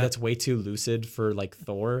a way Yeah. that's way too lucid for like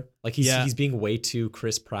Thor. Like he's being way too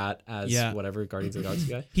Chris Pratt as whatever Guardians of the Galaxy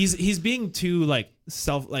guy. He's being too like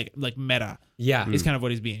meta. Yeah, Is kind of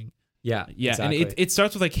what he's being. yeah, Yeah, exactly. and it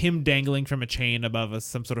starts with like him dangling from a chain above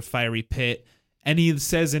some sort of fiery pit, and he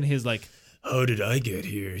says in his like, How did I get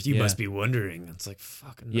here? You Yeah. must be wondering. It's like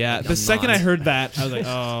fucking yeah. like, The I'm second not. I heard that, I was like,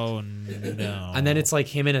 oh no. And then it's like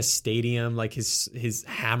him in a stadium, like his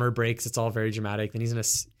hammer breaks. It's all very dramatic. Then he's in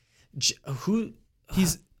who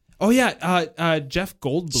he's Jeff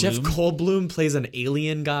Goldblum. Jeff Goldblum plays an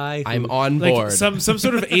alien guy. Who, I'm on like board. some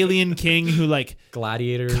sort of alien king who like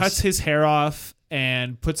gladiators. cuts his hair off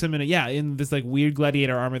and puts him in this like weird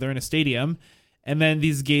gladiator armor. They're in a stadium, and then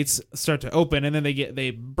these gates start to open, and then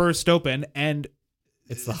they burst open, and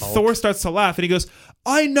It's the Hulk. Thor starts to laugh, and he goes,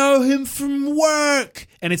 "I know him from work,"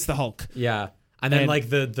 and it's the Hulk. Yeah, and then And- like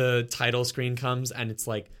the title screen comes, and it's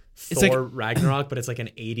like It's Thor Ragnarok, but it's like an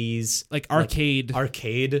 80s Like arcade.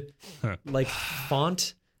 arcade like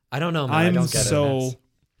font. I don't know, man. I I'm don't get it.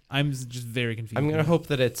 I'm just very confused. I'm gonna hope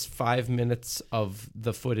that it's 5 minutes of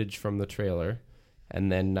the footage from the trailer,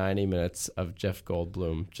 and then 90 minutes of Jeff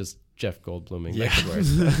Goldblum, just Jeff Goldbluming. Yeah. Like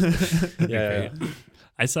the worst. Yeah.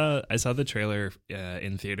 I saw the trailer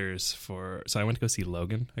in theaters for. So I went to go see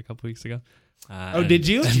Logan a couple weeks ago. Oh, did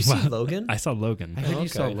you? Did you see Logan? I saw Logan. I heard you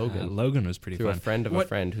saw okay. Logan Logan was pretty through a fun. friend of a What-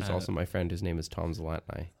 friend who's also my friend. His name is Tom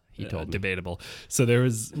Zalatni. He told me. Debatable. So there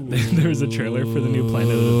was a trailer for the new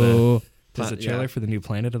Planet of the. There's a trailer for the new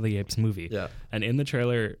Planet of the Apes movie. Yeah. And in the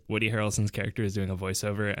trailer, Woody Harrelson's character is doing a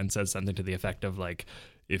voiceover and says something to the effect of like,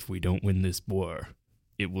 "If we don't win this war,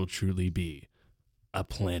 it will truly be a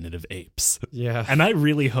Planet of Apes." Yeah. And I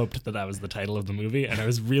really hoped that was the title of the movie, and I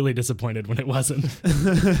was really disappointed when it wasn't.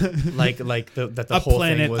 like that the A whole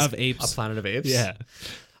Planet thing was of Apes. a Planet of Apes. Yeah.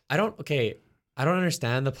 I don't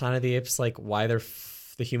understand the Planet of the Apes, like why the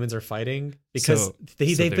humans are fighting, because So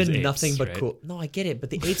they've there's been apes, nothing but right? cool. No, I get it,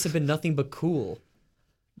 but the apes have been nothing but cool.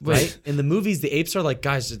 Right? In the movies, the apes are like,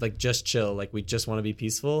 guys, just chill. Like, we just want to be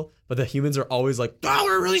peaceful. But the humans are always like, oh,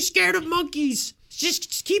 we're really scared of monkeys.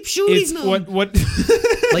 Just keep shooting It's them. what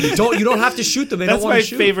Like, you don't have to shoot them. They That's don't want my to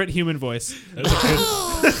shoot. favorite human voice.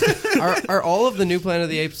 are all of the new Planet of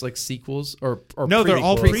the Apes like sequels or No, they're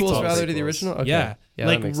all prequels prequels. rather to the original? Okay. Yeah. that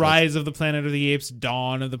Like makes sense. Rise of the Planet of the Apes,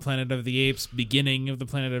 Dawn of the Planet of the Apes, Beginning of the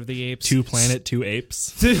Planet of the Apes. Two Planet, two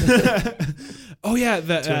apes. Oh yeah,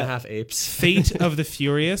 the 2.5 apes. Fate of the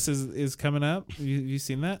Furious is coming up. Have you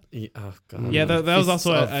seen that? Oh, God. Yeah, that was Fists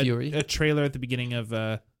also of a Fury. trailer at the beginning of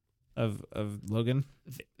Logan.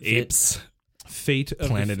 Apes. Fate of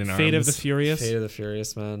Planet in Fate of Arms. the Furious, Fate of the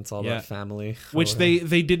Furious, man. It's all Yeah. about family. which Oh,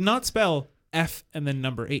 they did not spell F and then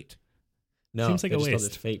number 8. no, Seems like they a just spelled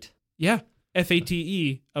waste. it Fate. Yeah,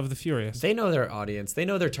 FATE of the Furious. They know their audience. They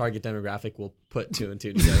know their target demographic will put 2 and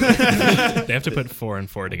 2 together. They have to put 4 and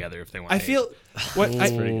 4 together if they want. I eight. feel what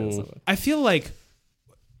That's pretty good. I feel like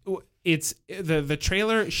it's the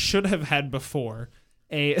trailer should have had before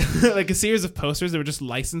a like a series of posters that were just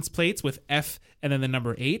license plates with F and then the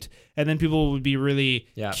number 8, and then people would be really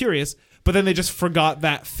Yeah. curious. But then they just forgot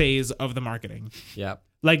that phase of the marketing. Yeah.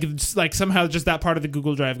 Like somehow just that part of the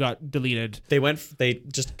Google Drive got deleted. They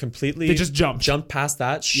just completely They just jumped. past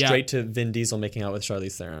that Yeah. straight to Vin Diesel making out with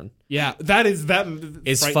Charlize Theron. Yeah, that Is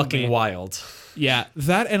frightened fucking me. wild. Yeah,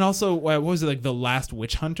 that and also what was it, like The Last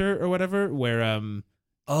Witch Hunter or whatever, where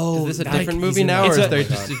Oh, Is this a that- different he's movie in now, that. or It's is a- they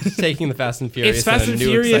just taking the Fast and Furious It's Fast in a and new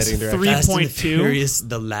Furious exciting direction? 3. Fast and the 3.2. Furious,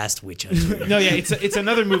 The Last Witch Hunter. No, yeah, it's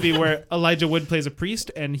another movie where Elijah Wood plays a priest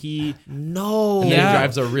and he No. And then Yeah. he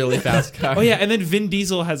drives a really fast car. Oh yeah, and then Vin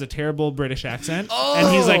Diesel has a terrible British accent,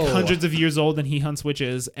 and he's like Oh. hundreds of years old, and he hunts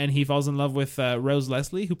witches, and he falls in love with Rose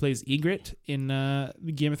Leslie, who plays Ygritte in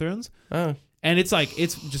Game of Thrones, Oh. and it's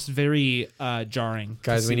just very jarring. to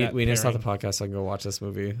Guys, see we that need to stop the pairing. podcast so I can go watch this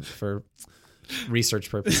movie for research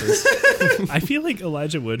purposes. I feel like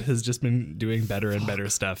Elijah Wood has just been doing better and better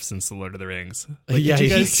stuff since The Lord of the Rings. Like, Yeah, did you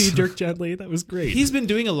guys he's- see Dirk Gently? That was great. He's been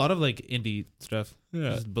doing a lot of like indie stuff,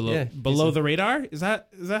 Yeah. just below Yeah, below the radar. Is that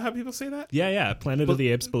how people say that? yeah. Planet of the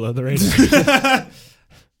Apes below the radar.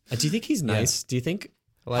 Do you think he's nice? Do you think?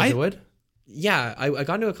 Elijah Wood? Yeah, I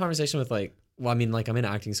got into a conversation with I'm in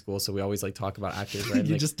acting school, so we always talk about actors, right?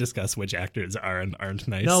 You Like, just discuss which actors are and aren't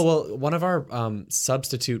nice. no, well, one of our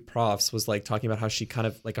substitute profs was talking about how she kind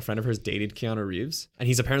of a friend of hers dated Keanu Reeves, and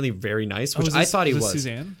he's apparently very nice, which Was I this- thought he was was.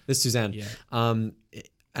 Suzanne? This is Suzanne. Yeah.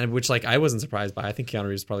 and which like I wasn't surprised by. I think Keanu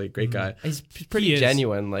Reeves is probably a great guy. He's pretty He is.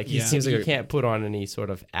 genuine. Like he Yeah. seems Seems like he a- can't put on any sort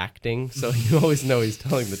of acting, so you always know he's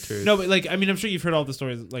telling the truth. No, but like I mean, I'm sure you've heard all the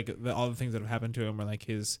stories, like all the things that have happened to him, where like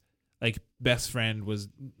his like best friend was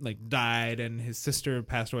like died, and his sister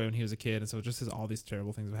passed away when he was a kid, and so just all these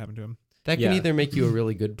terrible things have happened to him. That can Yeah. either make you a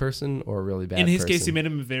really good person or a really bad. In his person. case, he made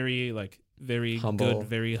him a very Humble. good,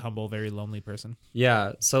 very humble, very lonely person.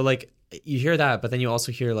 Yeah. So like you hear that, but then you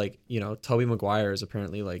also hear like, you know, Tobey Maguire is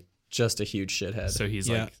apparently like just a huge shithead. So he's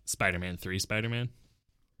Yeah. like Spider-Man 3 Spider-Man.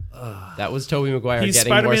 That was Tobey Maguire He's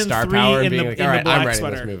getting more Spider-Man star 3 power and in being the, like, in all the right, black I'm writing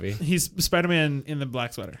sweater. this movie. He's Spider-Man in the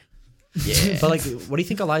black sweater. Yeah. But like, what do you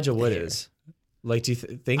think Elijah Wood is? Like, do you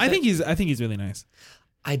think? I that- think he's really nice.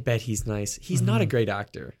 I bet he's nice. He's not a great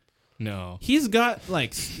actor. No. He's got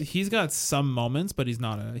some moments, but he's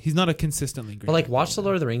not a consistently great. But like, actor. watch The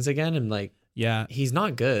Lord of the Rings again, and like, Yeah, he's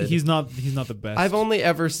not good. he's not the best. I've only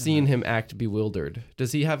ever seen him act bewildered.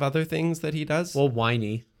 Does he have other things that he does? well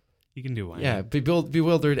whiny. You can do one. yeah,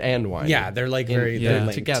 bewildered and whiny. Yeah, they're like In- very yeah. they're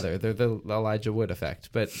linked. together. They're the Elijah Wood effect.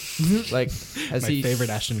 But like, has My he? favorite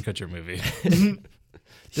Ashton Kutcher movie.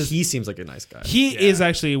 He seems like a nice guy. he is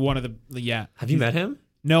actually one of the Have you met him?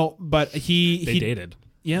 No, but They he dated.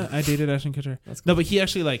 Yeah, I dated Ashton Kutcher. That's No, but he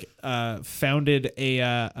actually like founded a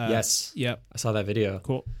Yes, Yep. I saw that video.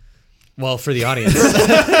 Cool. Well, for the audience,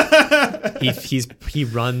 he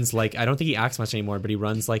runs like, I don't think he acts much anymore, but he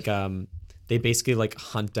runs like they basically like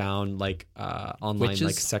hunt down like online Witches?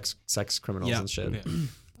 like sex criminals Yeah. and shit.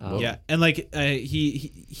 Yeah. Yeah, and like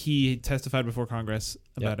he testified before Congress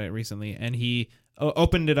about it recently, and he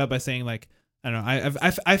opened it up by saying like, I don't know,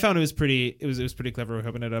 I found it was pretty clever. We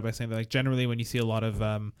opened it up by saying that like generally when you see a lot of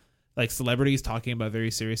like celebrities talking about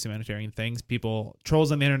very serious humanitarian things,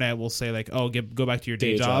 trolls on the internet will say like, oh, go back to your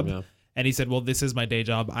day job. yeah. And he said, well, this is my day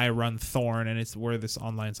job. I run Thorn, and we're this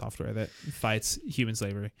online software that fights human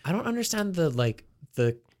slavery. I don't understand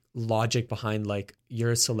the logic behind like,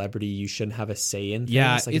 you're a celebrity, you shouldn't have a say in things.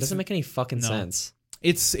 Yeah, Like, it it's- doesn't make any fucking no. sense.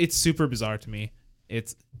 It's super bizarre to me.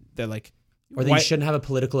 It's that like, Or that why- you shouldn't have a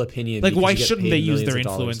political opinion. like because why you get shouldn't paid they use millions their of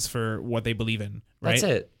dollars. influence for what they believe in? Right. That's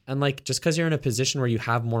it. And like, just because you're in a position where you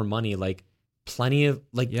have more money, like plenty of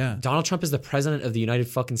like, Yeah. Donald Trump is the president of the United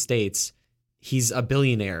fucking States. He's a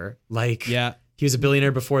billionaire. Like, Yeah. he was a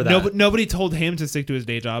billionaire before that. No, but nobody told him to stick to his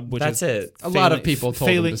day job. Which That's is it. A lot of failing- people told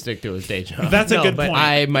him failing- to stick to his day job. That's No, a good but point.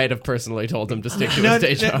 I might have personally told him to stick to his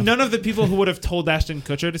day job. None of the people who would have told Ashton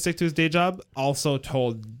Kutcher to stick to his day job also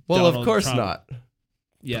told. Well, Donald of course Trump. not.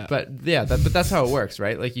 Yeah, But yeah, but that's how it works,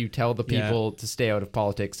 right? Like you tell the Yeah. people to stay out of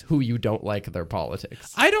politics who you don't like their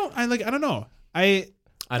politics. I don't know. I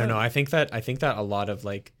don't know. I think that a lot of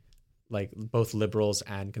like both liberals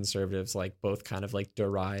and conservatives like both kind of like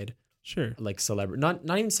deride Sure. like celebrity, not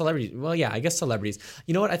even celebrities. Well, yeah, I guess celebrities.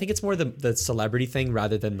 You know what? I think it's more the celebrity thing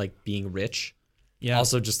rather than like being rich. Yeah.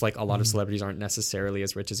 Also, just like a lot of celebrities aren't necessarily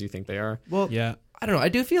as rich as you think they are. Well, Yeah. I don't know.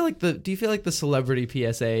 Do you feel like the celebrity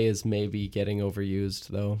PSA is maybe getting overused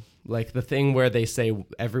though? Like the thing where they say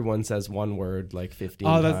everyone says one word like 15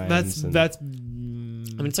 Oh, times. and-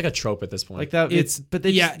 I mean, it's like a trope at this point. like that. It's but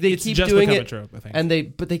they yeah. they it's keep just doing become it, a trope, I think. and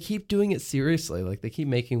they keep doing it seriously. Like they keep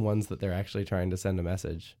making ones that they're actually trying to send a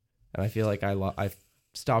message. And I feel like I've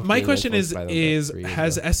stopped. My being question influenced by them about is 3 years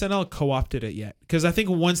has ago. SNL co-opted it yet? Because I think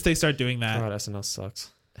once they start doing that, God, SNL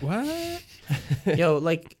sucks. what? Yo,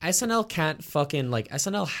 like SNL can't fucking like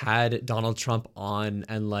SNL had Donald Trump on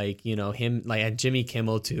and like, you know, him like and Jimmy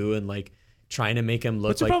Kimmel too and like trying to make him look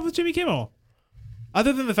What's the like problem with Jimmy Kimmel?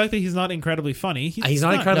 Other than the fact that he's not incredibly funny, he's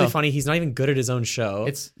not incredibly no. funny. He's not even good at his own show.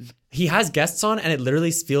 It's He has guests on and it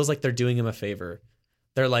literally feels like they're doing him a favor.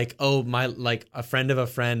 They're like, oh, my, like a friend of a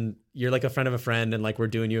friend, you're like a friend of a friend and like we're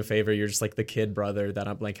doing you a favor. You're just like the kid brother that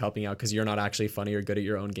I'm like helping out because you're not actually funny or good at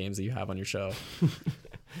your own games that you have on your show.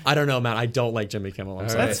 I don't know, man. I don't like Jimmy Kimmel. I'm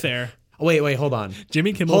sorry. That's fair. Oh, wait, hold on.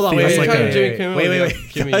 Jimmy Kimmel Hold on, feels wait, like wait, a, wait. Jimmy Kimmel, wait, yeah, wait.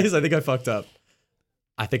 Jimmy. Guys, I think I fucked up.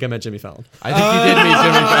 I think I meant Jimmy Fallon. I think you did meet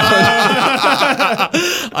Jimmy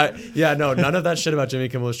Fallon. Yeah, no, none of that shit about Jimmy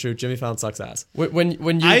Kimmel is true. Jimmy Fallon sucks ass. When you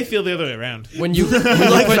I feel the other way around. when you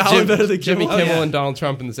like put Fallon better than Jimmy Kimmel? Kimmel Oh, yeah. and Donald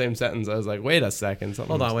Trump in the same sentence, I was like, wait a second. Something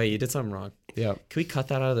Hold on, wait, you did something wrong. Yeah. Can we cut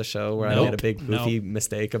that out of the show where I Nope. made a big No. goofy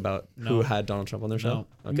mistake about who No. had Donald Trump on their show? No.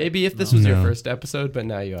 Okay. Maybe if this was your No. first episode, but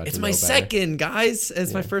now you ought It's to my know better. second, guys.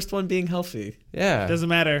 It's my first one being healthy. Yeah. Doesn't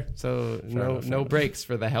matter. So no enough, fair no enough. breaks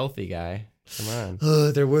for the healthy guy. Come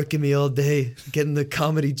on. They're working me all day, getting the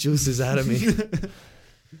comedy juices out of me.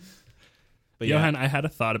 But Johan, I had a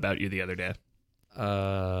thought about you the other day.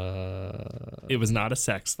 uh, It was not a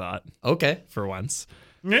sex thought okay. for once.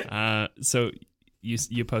 yeah. So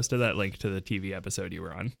you posted that link to the TV episode you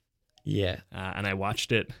were on, Yeah. and I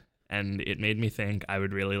watched it, and it made me think I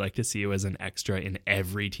would really like to see you as an extra in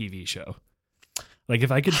every TV show. Like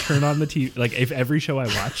if I could turn on the TV, like if every show I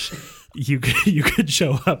watch, you could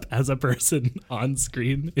show up as a person on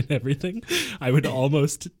screen in everything, I would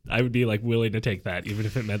be like willing to take that, even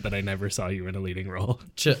if it meant that I never saw you in a leading role.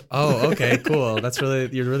 Oh, okay, cool.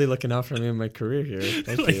 You're really looking out for me in my career here.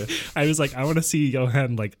 Thank you. I was like, I want to see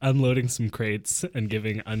Johan like unloading some crates and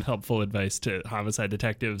giving unhelpful advice to homicide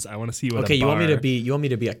detectives. I want to see you at Okay, a you want me bar.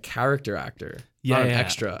 to be a character actor. Yeah, not an yeah.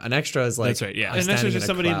 extra. An extra is like That's right, yeah. I'm And that's standing just in a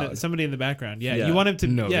somebody crowd. in the background. Yeah. Yeah. You want him to.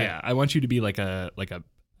 No, yeah. yeah. I want you to be like an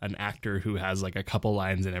actor who has like a couple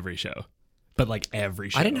lines in every show, but like every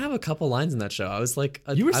show. I didn't have a couple lines in that show. I was like,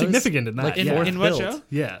 You were I was, significant in that. like, yeah. fourth In what build. show?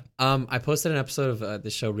 Yeah. I posted an episode of the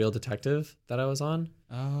show Real Detective that I was on.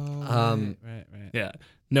 Oh, right. Yeah.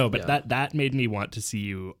 No, but Yeah. that made me want to see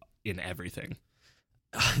you in everything.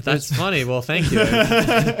 That's funny. Well, thank you.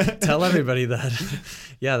 Tell everybody that.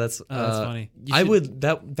 Yeah, that's funny. You I should- would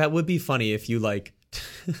that would be funny if you like.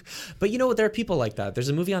 But you know what? There are people like that. There's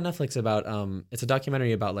a movie on Netflix about it's a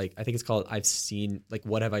documentary about like I think it's called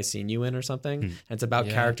What Have I Seen You In or something. And it's about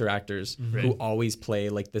character actors who always play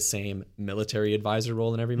like the same military advisor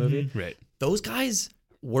role in every movie. Right. Those guys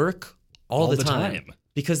work all the time.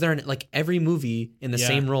 Because they're in like every movie in the Yeah.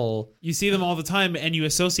 same role. You see them all the time, and you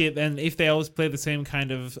associate. And if they always play the same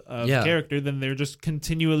kind of Yeah. character, then they're just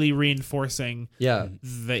continually reinforcing Yeah.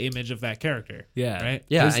 the image of that character. Yeah. Right.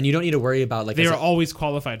 Yeah, There's- and you don't need to worry about like They as are a- always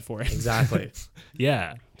qualified for it. exactly.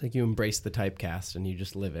 Yeah. Like you embrace the typecast and you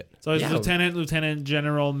just live it. So it's Yeah. lieutenant,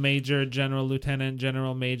 general, major, general, lieutenant,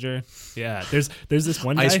 general, major. Yeah. There's this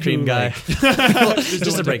one Ice guy cream who, guy. like,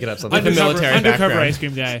 Just to break it up something. With a military undercover background. ice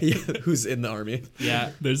cream guy. Yeah, who's in the army.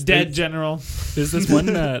 Yeah. There's- Dead there's- general. There's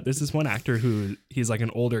this one actor who he's like an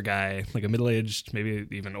older guy, like a middle-aged, maybe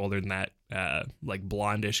even older than that, like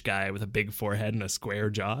blondish guy with a big forehead and a square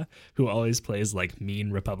jaw, who always plays like mean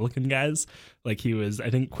Republican guys. Like he was, I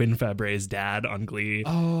think, Quinn Fabre's dad on Glee.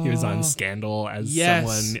 He was on Scandal as Yes.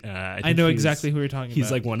 someone. I think know he's- exactly who you're talking He's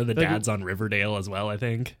about. like one of the Like- dads on Riverdale as well, I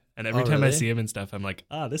think. And every Oh, time I really? see him and stuff, I'm like,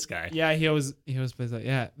 this guy. Yeah, he always plays that.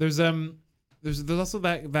 Yeah. There's also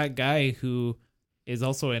that guy who is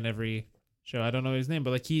also in every show. I don't know his name,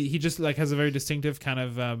 but like he just like has a very distinctive kind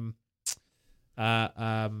of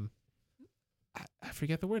I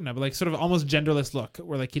forget the word now, but like sort of almost genderless look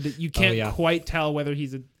where like you can't yeah. quite tell whether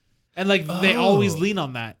he's a, and like they always lean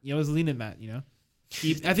on that. You always lean in that, you know.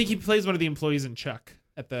 I think he plays one of the employees in Chuck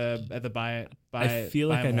at the buy. I feel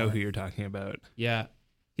like I know More. who you're talking about. Yeah.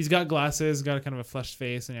 He's got glasses, got a kind of a flushed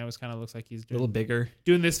face, and he always kind of looks like he's A little doing, bigger.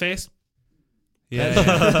 doing this face.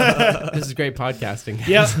 Yeah. This is great podcasting.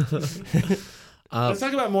 Yep. Let's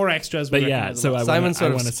talk about more extras. But yeah, so Simon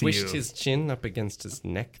sort of wanna see squished you. his chin up against his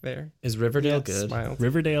neck there. Is Riverdale good? Smiled.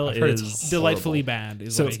 Riverdale I've heard is it's delightfully bad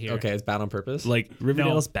is So- what I hear. Okay, it's bad on purpose. like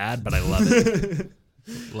Riverdale's bad, but I love it.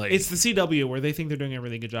 Like It's the CW where they think they're doing a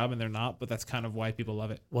really good job and they're not, but that's kind of why people love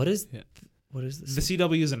it. what is Yeah. this? The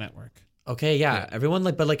CW is a network. Okay, yeah. Everyone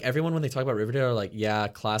everyone when they talk about Riverdale are like, yeah,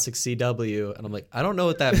 classic CW, and I'm like, I don't know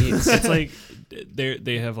what that means. it's like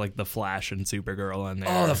they have like the Flash and Supergirl on there.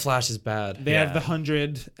 Oh, the Flash is bad. They Yeah. have the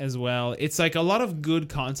 100 as well. It's like a lot of good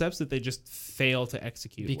concepts that they just fail to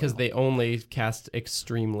execute Because well. they only cast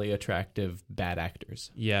extremely attractive bad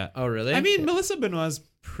actors. Yeah. Oh, really? I mean, Melissa Benoist's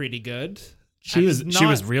pretty good. she was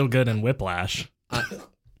not- real good in Whiplash.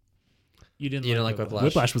 You didn't like Whiplash?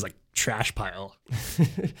 Whiplash was like trash pile.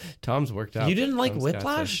 Tom's worked out. You didn't like Tom's got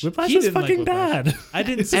Whiplash? Whiplash He was didn't like fucking Whiplash. bad. I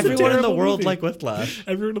didn't It's see a Everyone in the terrible world movie. like Whiplash.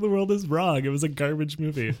 Everyone in the world is wrong. It was a garbage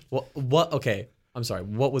movie. What? Okay, I'm sorry.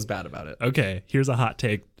 What was bad about it? Okay, here's a hot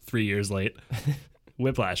take 3 years late.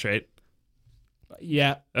 Whiplash, right?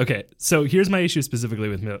 Yeah. Okay, so here's my issue specifically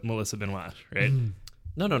with Melissa Benoist, right?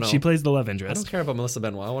 No. She plays the love I interest. don't care about Melissa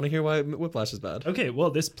Benoist. I want to hear why Whiplash is bad. Okay, well,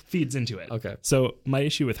 this feeds into it. Okay. So my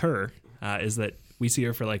issue with her is that we see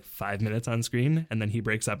her for like 5 minutes on screen, and then he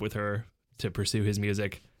breaks up with her to pursue his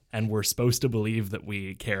music, and we're supposed to believe that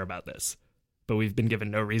we care about this, but we've been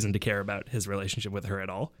given no reason to care about his relationship with her at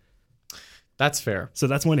all. That's fair. So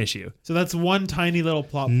that's one issue. So that's one tiny little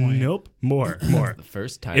plot point. Nope, more. The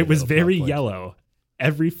first time It was little plot very point. yellow.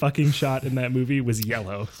 Every fucking shot in that movie was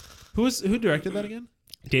yellow. Who directed that again?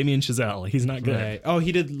 Damien Chazelle, he's not good. Right. Oh,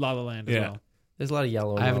 he did La La Land as Yeah. well. There's a lot of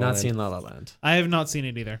yellow. in I have La La not Land. seen La La Land. I have not seen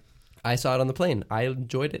it either. I saw it on the plane. I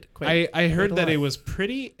enjoyed it quite. I heard quite a that lot. it was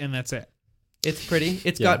pretty, and that's it. It's pretty.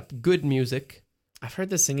 It's Yeah. got good music. I've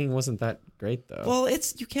heard the singing wasn't that great though. Well,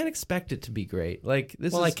 you can't expect it to be great. Like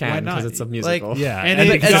this well, is I can not? because it's a musical. Yeah, And and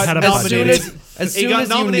it it just got had a nominated. budget. as It soon got as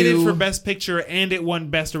you nominated knew- for Best Picture and it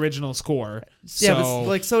won Best Original Score. Yeah, So, but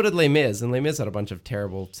like so did Les Mis, and Les Mis had a bunch of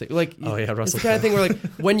terrible. Like, Oh, yeah, it's Russell the kind of thing where like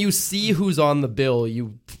when you see who's on the bill,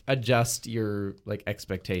 you adjust your like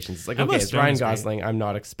expectations. It's like Emma okay, it's Stone Ryan is great. Gosling. I'm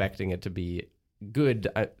not expecting it to be good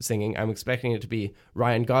singing. I'm expecting it to be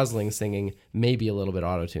Ryan Gosling singing, maybe a little bit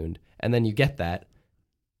auto tuned, and then you get that,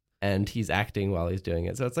 and he's acting while he's doing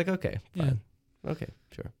it. So it's like okay, fine, okay,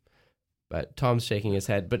 sure. But Tom's shaking his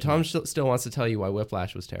head. But Tom still wants to tell you why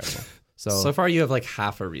Whiplash was terrible. So far, you have like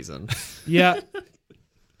half a reason. yeah.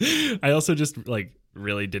 I also just like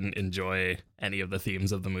really didn't enjoy any of the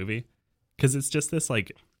themes of the movie because it's just this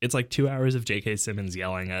like it's like 2 hours of J.K. Simmons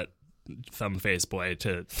yelling at Thumbface Boy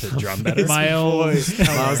to drum better. Miles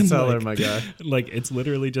Miles Teller, Like- my guy. Like it's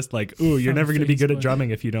literally just like, ooh, you're never going to be good at drumming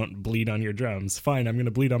if you don't bleed on your drums. Fine, I'm going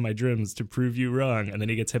to bleed on my drums to prove you wrong. And then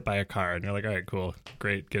he gets hit by a car, and you're like, all right, cool,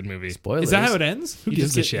 great, good movie. spoilers. Is that how it ends? Who He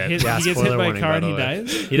gives just a get shit? hit- Yeah, he gets spoiler hit by a warning, car by and the he way.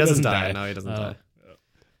 dies. He doesn't doesn't die. die. No, he doesn't Oh. die.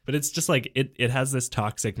 But it's just like it has this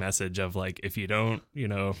toxic message of like, if you don't,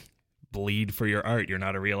 bleed for your art, you're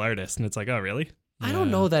not a real artist. And it's like, oh, really? I don't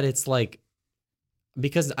know that it's like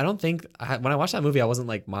because I don't think when I watched that movie, I wasn't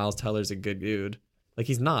like Miles Teller's a good dude. Like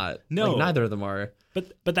he's not. No. like, neither of them are.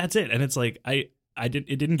 But that's it. And it's like it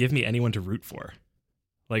didn't give me anyone to root for.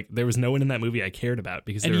 Like there was no one in that movie I cared about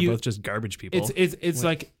because And they were you- both just garbage people. It's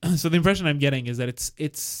like so the impression I'm getting is that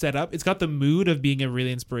it's set up. It's got the mood of being a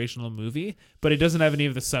really inspirational movie, but it doesn't have any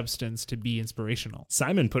of the substance to be inspirational.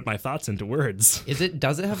 Simon put my thoughts into words.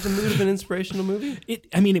 Does it have the mood of an inspirational movie?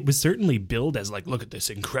 It was certainly billed as like, look at this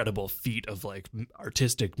incredible feat of like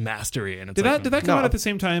artistic mastery. And it's Did like, that come no. out at the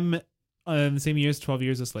same time in the same year as 12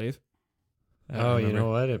 Years a Slave? I don't Oh, you remember. know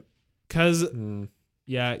what? Because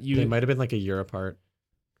They you might have been like a year apart.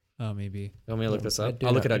 oh maybe You want me to look this I up? do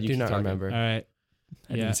I'll look not- it up. I You do keep not talking. remember. all right.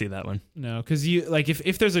 I didn't see that one. No, because you like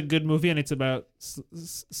if there's a good movie and it's about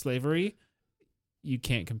slavery, you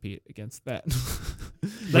can't compete against that.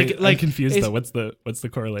 I'm confused it's- though. What's the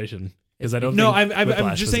correlation? Because I don't. No, think I'm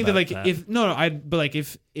Whiplash just was saying that about like if no I'd but like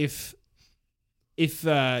if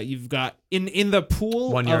you've got in the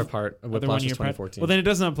pool 1 year of- apart. they're Whiplash 1 is year apart, 2014. well then it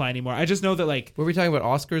doesn't apply anymore. I just know that like Were we talking about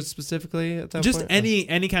Oscars specifically at that just point?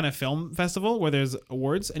 any kind of film festival where there's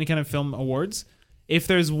awards, any kind of film awards, if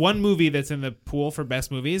there's one movie that's in the pool for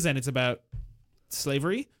best movies and it's about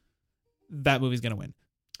slavery, that movie's gonna win.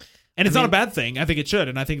 And it's not a bad thing. I think it should,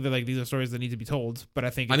 and I think that like these are stories that need to be told. But I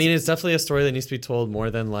think it's definitely a story that needs to be told more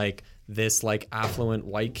than like this like affluent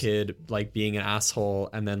white kid like being an asshole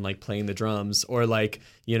and then like playing the drums or like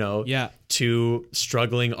yeah. two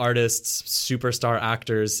struggling artists, superstar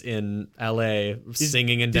actors in LA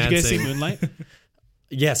singing and Did dancing. you guys see Moonlight?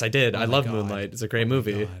 Yes, I did. I my love God. Moonlight. It's a great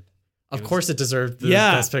movie. God. Of course, it deserved the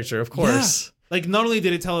Yeah. best picture. Of course. Like not only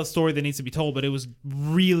did it tell a story that needs to be told, but it was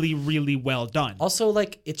really, really well done. Also,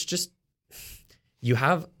 like it's just you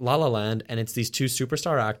have La La Land, and it's these two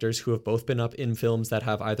superstar actors who have both been up in films that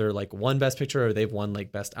have either like won Best Picture or they've won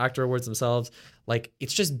like Best Actor awards themselves. Like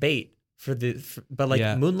it's just bait but like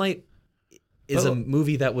Yeah. Moonlight is a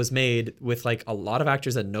movie that was made with like a lot of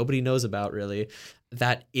actors that nobody knows about really,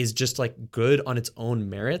 that is just like good on its own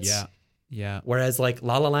merits. Yeah. Whereas like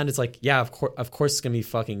La La Land is like, yeah, of course it's gonna be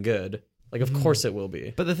fucking good. Like of course it will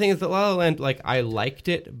be. But the thing is that La La Land, like I liked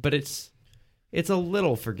it, but it's a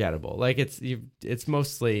little forgettable. Like it's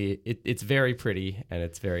mostly it's very pretty and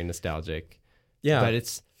it's very nostalgic. Yeah.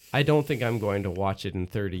 But I don't think I'm going to watch it in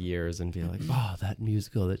 30 years and be like, oh, that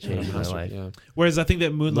musical that changed my life. Yeah. Whereas I think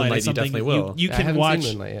that Moonlight Moonlight is you something definitely will. you I can haven't watch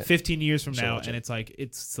seen Moonlight yet. 15 years from Should now, watch and it. it's like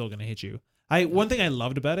it's still gonna hit you. One thing I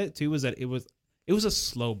loved about it too was that it was a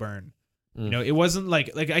slow burn. You know, it wasn't like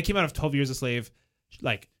I came out of 12 Years a Slave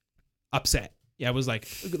like upset. Yeah, I was like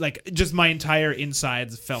just my entire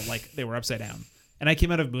insides felt like they were upside down. And I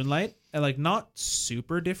came out of Moonlight and like not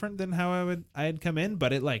super different than how I had come in,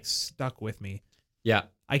 but it like stuck with me. Yeah.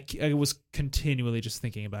 I was continually just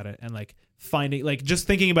thinking about it and like finding like just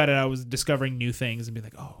thinking about it. I was discovering new things and being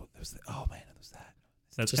like, oh, there's oh man, there's that.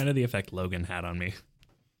 That's kind of the effect Logan had on me.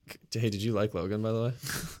 It Hey, did you like Logan, by the way?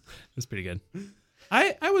 was pretty good.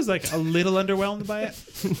 I was like a little underwhelmed by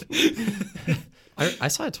it. I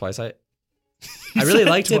saw it twice. I really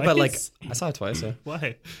liked it, but like twice? I saw it twice. Yeah.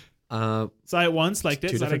 Why? So I once liked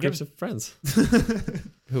it. Two So I different give groups of friends.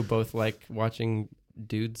 Who both like watching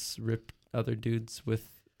dudes rip other dudes with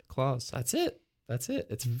claws. That's it.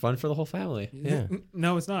 It's fun for the whole family. Yeah.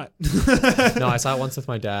 No, it's not. No, I saw it once with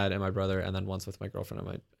my dad and my brother, and then once with my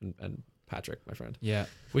girlfriend and Patrick, my friend. Yeah.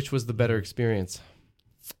 Which was the better experience?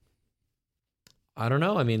 I don't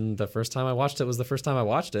know. I mean, the first time I watched it was the first time I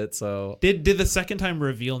watched it, so Did the second time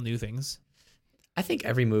reveal new things? I think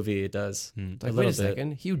every movie it does. Hmm. A Like, little wait a bit.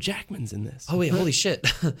 second, Hugh Jackman's in this. Oh wait, holy shit.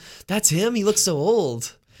 That's him? He looks so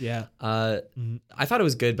old. Yeah. I thought it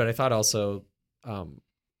was good, but I thought also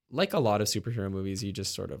like a lot of superhero movies, you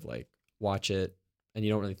just sort of like watch it and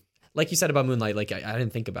you don't really, like you said about Moonlight, like I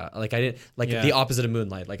didn't think about, like I didn't, like Yeah. the opposite of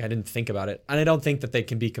Moonlight, like I didn't think about it. And I don't think that they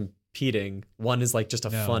can be competing. One is like just a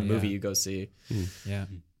No, fun yeah. movie you go see. Yeah.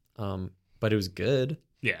 But it was good.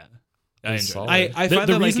 Yeah. I It's enjoyed solid. it. I The find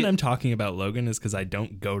that reason like I'm talking about Logan is because I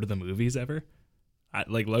don't go to the movies ever.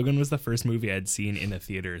 Like Logan was the first movie I'd seen in a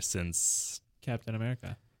theater since Captain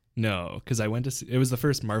America. no, because I went to see, it was the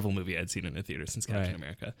first Marvel movie I'd seen in a theater since Captain Right.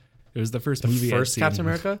 America. It was the first The movie first I'd seen. Captain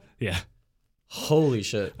America? Yeah, Holy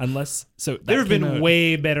shit. unless so There have that came been out-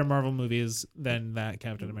 way better Marvel movies than that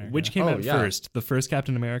Captain America. which came Oh, out yeah. first, the first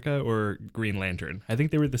Captain America or Green Lantern? I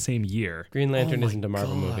think they were the same year. Green Lantern Oh my isn't a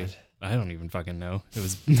Marvel God. movie. I don't even fucking know. It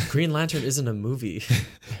was Green Lantern isn't a movie.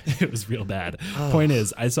 it was real bad. Oh. Point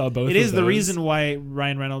is, I saw both. It of is the those. reason why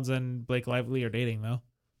Ryan Reynolds and Blake Lively are dating though,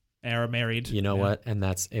 or married. You know Yeah. what? And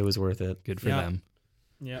it was worth it. Good for Yeah. them.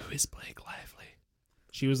 Yeah, Who is Blake Lively?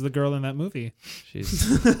 she was the girl in that movie. She's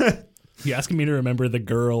You asking me to remember the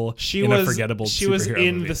girl She in was a forgettable She was superhero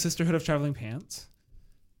in movie? the Sisterhood of Traveling Pants.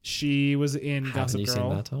 She was in Haven't Gossip you Girl. seen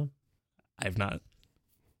that, Tom? I've not.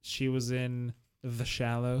 She was in The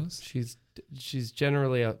Shallows. she's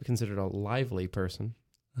generally considered a lively person.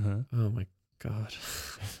 Uh-huh. Oh my god.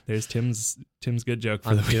 There's Tim's good joke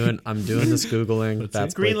for the week. I'm doing this Googling. Let's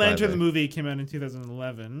That's Green Blake Lantern the Lively. movie came out in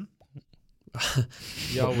 2011.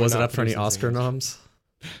 Y'all were Was it not up for any producing Oscar things. noms?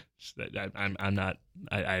 I'm not.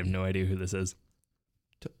 I have no idea who this is.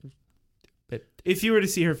 If you were to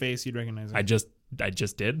see her face, you'd recognize her. I just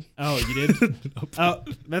did. Oh, you did? Nope. Oh,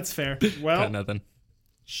 that's fair. Well, Got nothing.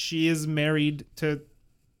 she is married to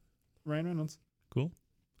Ryan Reynolds. Cool.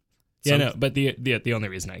 Yeah, Some- no, but the only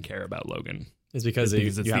reason I care about Logan Is because, is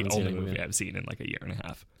because it's you the haven't seen only it, movie yeah. I've seen in like a year and a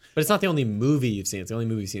half. But it's not the only movie you've seen. It's the only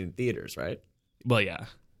movie you've seen in theaters, right? Well, yeah,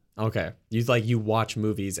 Okay. You watch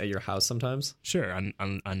movies at your house sometimes? sure, on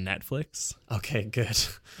Netflix, Okay, good.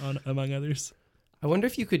 among others. I wonder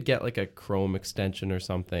if you could get like a Chrome extension or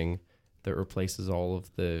something that replaces all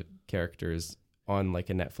of the characters on like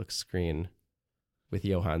a Netflix screen with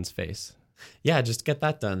Johan's face. Yeah, just get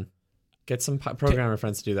that done. Get some programmer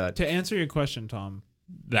friends to do that. To answer your question, Tom.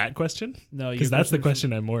 That question, No, because your that's the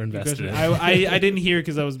question- question I'm more your invested in. question- I didn't hear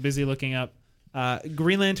because I was busy looking up.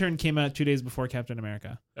 Green Lantern came out 2 days before Captain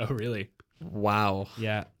America. Oh, really? Wow.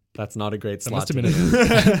 Yeah. That's not a great That slot. must have to been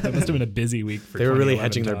be. that must have been a busy week for. They were really 2011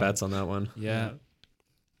 hedging their Tom. bets on that one. Yeah.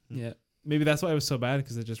 Yeah. Maybe that's why it was so bad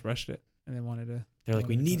because they just rushed it and they wanted to. They're like,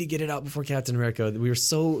 we need to get it out before Captain America. We were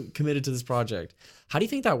so committed to this project. How do you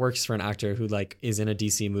think that works for an actor who like is in a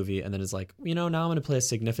DC movie and then is like, now I'm going to play a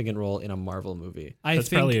significant role in a Marvel movie? I That's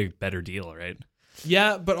think. probably a better deal, right?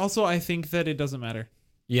 Yeah, but also I think that it doesn't matter.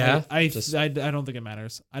 Yeah, I just- don't think it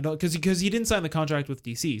matters. I don't because he didn't sign the contract with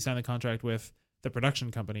DC. He signed the contract with the production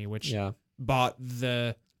company, which yeah, bought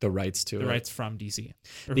the the rights to it. rights from DC.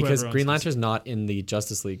 Or Because whoever owns Green DC. Lantern's not in the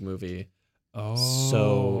Justice League movie, Oh,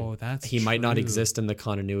 so that's he might not true. exist in the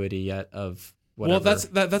continuity yet of whatever.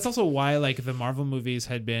 Well, that's also why like the Marvel movies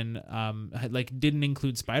had been didn't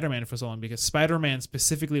include Spider-Man for so long because Spider-Man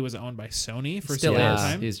specifically was owned by Sony for Still so long is.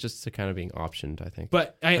 time. He's just kind of being optioned, I think.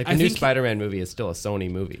 But like the I new think Spider-Man movie is still a Sony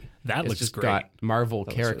movie. That It's looks just great. got Marvel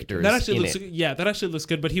looks really good. characters that actually in looks it. that actually looks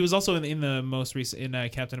good. But he was also in the most recent in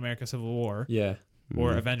Captain America: Civil War yeah,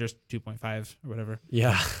 or Avengers 2.5 or whatever.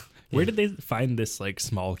 yeah. Where did they find this like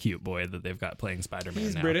small cute boy that they've got playing Spider-Man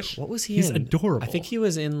He's now? British. What was he He's in? adorable. I think he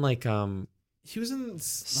was in like He was in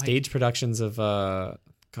stage productions of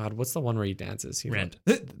God, what's the one where he dances? He Rent.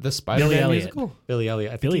 The Spider-Man Billy Elliot. musical. Billy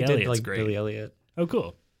Elliot. I think Billy he did Elliot's like great. Billy Elliot Oh,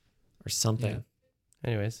 cool. or something.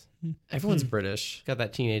 Anyways, Everyone's British. got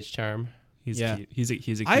that teenage charm. He's Yeah. cute. He's a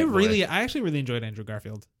cute I boy. actually really enjoyed Andrew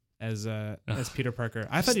Garfield as Peter Parker.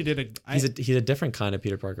 I thought he did He's a different kind of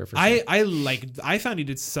Peter Parker for sure. I found he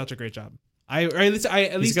did such a great job. At least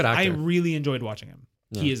He's a good I actor. really enjoyed watching him.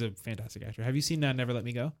 He Yeah. is a fantastic actor. Have you seen Never Let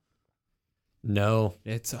Me Go? No.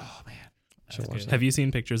 It's man. Should that's watch good. Have you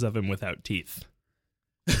seen pictures of him without teeth?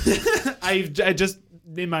 I just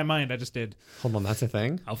in my mind I just did. Hold on, that's a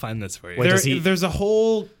thing. I'll find this for you. Wait, does he- There's a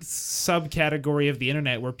whole subcategory of the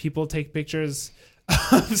internet where people take pictures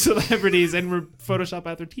of celebrities and Photoshop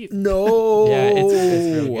out their teeth. No. Yeah, it's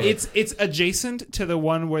really good. It's adjacent to the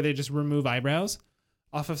one where they just remove eyebrows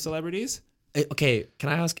off of celebrities. Okay, can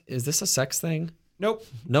I ask, is this a sex thing? Nope.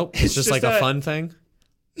 Nope. It's just just like a a- fun thing.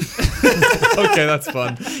 Okay, that's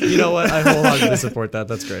fun. You know what? I wholeheartedly support that.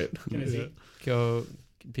 That's great. Can I see? Go,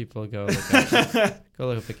 people go look up, go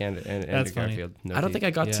look up Andrew That's funny. Garfield. No I don't teeth. think I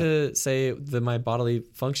got Yeah. to say my bodily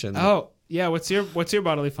function. Oh yeah, what's your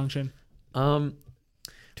bodily function?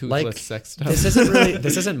 Toothless like, sex stuff.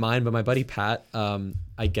 This isn't mine, but my buddy Pat,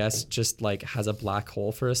 I guess just like has a black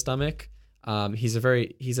hole for his stomach. He's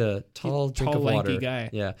a tall drink of lanky water guy.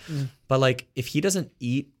 Yeah. But like if he doesn't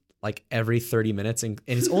eat like every 30 minutes and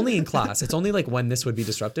it's only in class, it's only like when this would be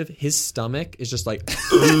disruptive, his stomach is just like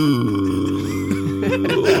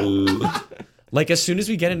like as soon as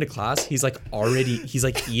we get into class, he's like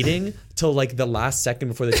eating till like the last second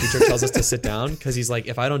before the teacher tells us to sit down, because he's like,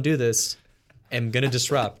 if I don't do this, I'm gonna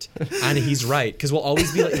disrupt. And he's right, because it'll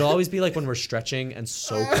always be like when we're stretching and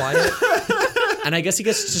so quiet. And I guess he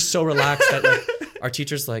gets just so relaxed that like our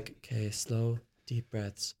teacher's like, okay, slow, deep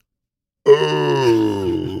breaths.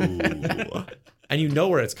 And you know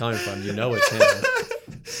where it's coming from. You know it's him.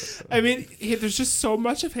 I mean, there's just so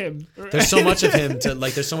much of him. There's so much of him to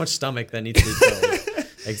like. There's so much stomach that needs to be killed.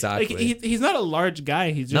 Exactly. Like he's not a large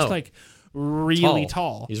guy. He's just No. like really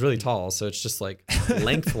tall. He's really tall, so it's just like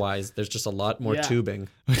lengthwise. There's just a lot more Yeah. tubing.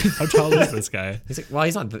 How tall is this guy? He's like, well,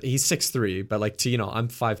 he's not. He's 6'3", but like I'm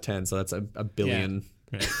 5'10", so that's a billion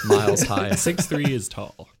Right. miles high. 6'3" is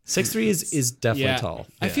tall. 6'3" is definitely tall.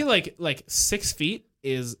 I feel like 6 feet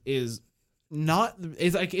is not.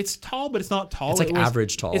 It's like it's tall, but it's not tall. It's like Whereas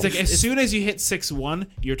average tall. It's like as soon as you hit 6'1",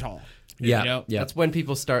 you're tall. Yeah, You know? yeah. That's when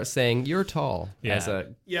people start saying you're tall Yeah. as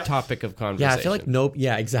a Yeah. topic of conversation. Yeah, I feel like nope.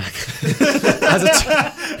 Yeah, exactly.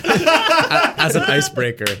 as an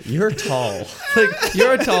icebreaker, you're tall. like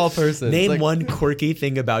you're a tall person. Name It's like, one quirky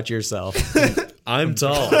thing about yourself. I'm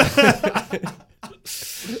tall.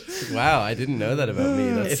 Wow, I didn't know that about me.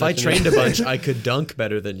 That's If I such an- trained a bunch, I could dunk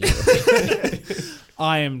better than you.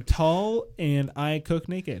 I am tall and I cook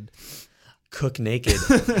naked. Cook naked.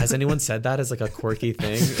 Has anyone said that as like a quirky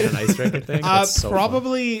thing, an icebreaker thing? That's so fun.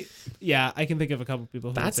 Probably. Yeah, I can think of a couple people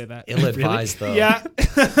who That's would say that. ill-advised, though. Yeah,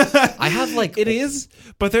 I have like it is.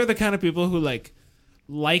 But they're the kind of people who like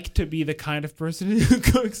to be the kind of person who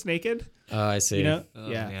cooks naked. I see. You know? Oh,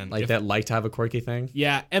 yeah. man. Like that like to have a quirky thing.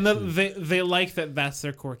 Yeah, and they like that. That's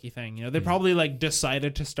their quirky thing. You know, they probably like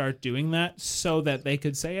decided to start doing that so that they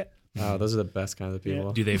could say it. Oh, those are the best kind of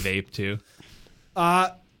people. Do they vape too?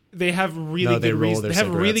 They have really No, they good roll reasons. their They have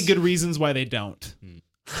really cigarettes. good reasons why they don't.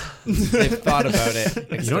 They've thought about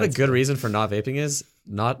it. You know what a good reason for not vaping is?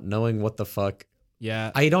 Not knowing what the fuck.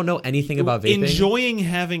 Yeah, I don't know anything about vaping. enjoying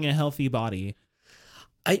having a healthy body.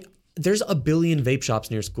 There's a billion vape shops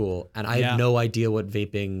near school, and I have no idea what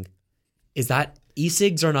vaping is. That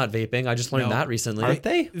e-cigs are not vaping. I just learned No. that recently. Aren't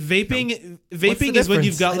they? Vaping the is when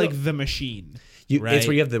you've difference? got I like don't- the machine. It's Right.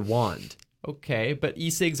 where you have the wand. Okay, but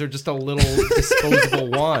e-cigs are just a little disposable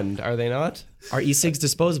wand, are they not? Are e-cigs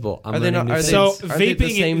disposable? I'm Are they learning not- new are things. they- So Aren't they vaping,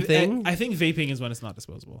 the same thing? I think vaping is when it's not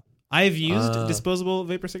disposable. I've used disposable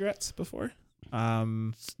vapor cigarettes before. It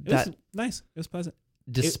was That- nice. It was pleasant.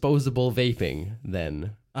 Disposable vaping,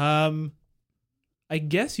 then. I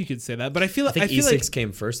guess you could say that, but I feel I think feel e-cigs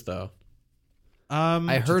came first, though.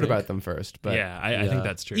 I heard about them first, but yeah, I think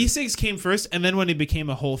that's true. e-cigs came first, and then when it became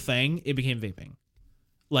a whole thing, it became vaping.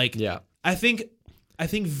 Like, Yeah. I think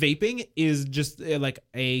vaping is just like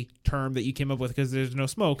a term that you came up with because there's no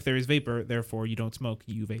smoke, there is vapor, therefore you don't smoke,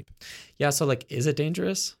 you vape. Yeah, so like, is it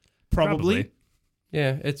dangerous? Probably.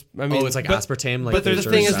 yeah, it's. I mean, It's like but- aspartame. Like But there's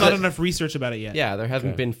the thing is not that- enough research about it yet. yeah, there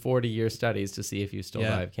haven't Okay. been 40-year studies to see if you still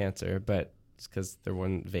Yeah. die of cancer, but it's because there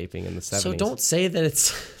wasn't vaping in the 70s. So don't say that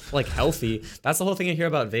it's like healthy. That's the whole thing I hear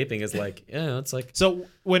about vaping is like, it's like So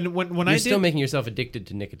when You're I still did making yourself addicted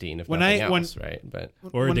to nicotine, if When nothing I- when- else, right? But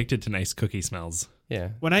Or when- addicted to nice cookie smells. yeah,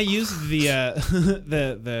 when I used the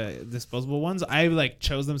the disposable ones, I like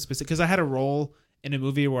chose them specific because I had a role in a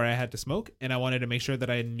movie where I had to smoke, and I wanted to make sure that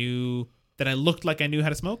I knew that I looked like I knew how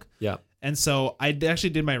to smoke. yeah. And so I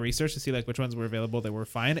actually did my research to see like which ones were available that were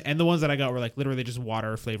fine, and the ones that I got were like literally just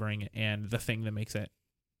water flavoring and the thing that makes it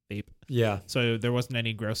vape. Yeah. So there wasn't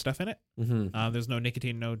any gross stuff in it. Mm-hmm. There's no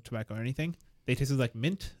nicotine, no tobacco or anything. They tasted like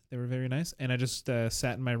mint. They were very nice. And I just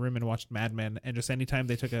sat in my room and watched Mad Men. And just anytime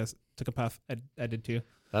they took a puff, I did too.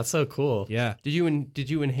 That's so cool. Yeah. did you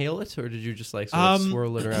inhale it, or did you just like sort of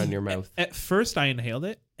swirl it around your mouth? At first, I inhaled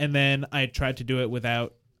it, and then I tried to do it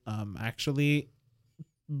without actually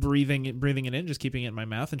breathing it in, just keeping it in my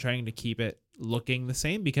mouth and trying to keep it looking the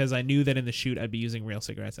same because I knew that in the shoot I'd be using real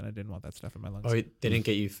cigarettes and I didn't want that stuff in my lungs. Oh, they didn't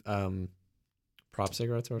get you prop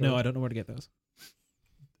cigarettes or whatever? No, I don't know where to get those.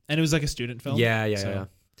 And it was like a student film. Yeah. so-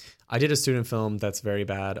 I did a student film that's very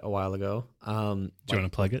bad a while ago. Do you want to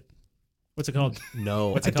plug it? What's it called? No,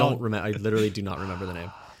 What's I it don't called? remember. I literally do not remember the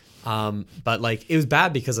name. But like it was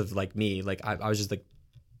bad because of like me. Like I was just like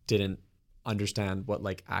didn't understand what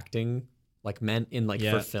like acting like meant in like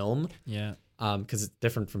for film. Yeah. Because it's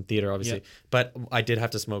different from theater, obviously. Yeah. But I did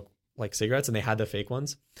have to smoke like cigarettes, and they had the fake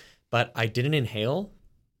ones, but I didn't inhale.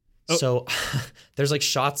 Oh. So there's like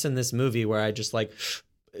shots in this movie where I just like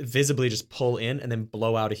visibly just pull in and then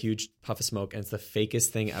blow out a huge puff of smoke, and it's the fakest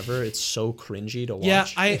thing ever. It's so cringy to watch. Yeah,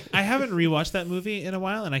 I haven't rewatched that movie in a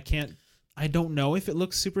while, and I don't know if it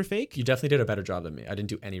looks super fake. You definitely did a better job than me. I didn't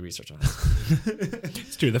do any research on it.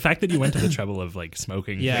 It's true. The fact that you went to the trouble of like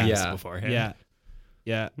smoking Yeah. things Yeah. beforehand.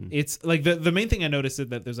 Yeah. It's like the main thing I noticed is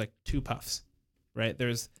that there's like 2 puffs, right?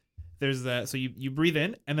 There's that, so you breathe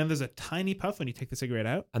in, and then there's a tiny puff when you take the cigarette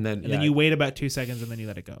out, And then then you wait about 2 seconds, and then you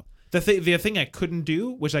let it go. The thing I couldn't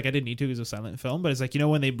do, which like I didn't need to because it was silent film, but it's like, you know,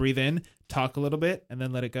 when they breathe in, talk a little bit, and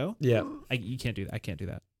then let it go. yeah. You can't do that. I can't do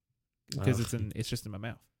that because it's just in my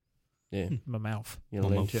mouth. Yeah. My mouth. You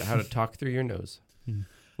learn how to talk through your nose.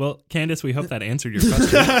 Well, Candace, we hope that answered your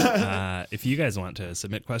question. If you guys want to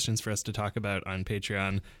submit questions for us to talk about on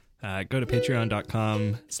Patreon, go to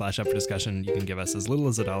patreon.com/upfordiscussion. You can give us as little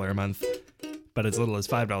as $1 a month, but as little as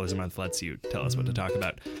 $5 a month lets you tell us what to talk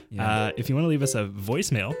about. If you want to leave us a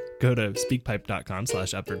voicemail, go to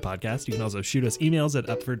speakpipe.com/upfordpodcast. You can also shoot us emails at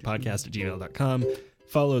upfordpodcast@gmail.com.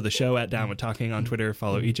 Follow the show at Down With Talking on Twitter.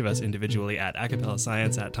 Follow each of us individually at Acapella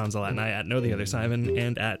Science, at Tom Zalatni, at Know the Other Simon,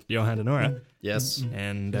 and at Johan Denora. Yes.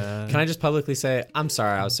 And Can I just publicly say I'm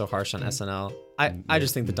sorry I was so harsh on SNL. I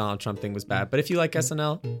just think the Donald Trump thing was bad. But if you like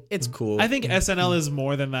SNL, it's cool. I think SNL is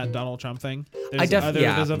more than that Donald Trump thing. There's yeah.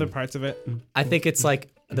 there's other parts of it. I think it's like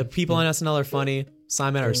the people on SNL are funny.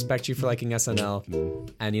 Simon, I respect you for liking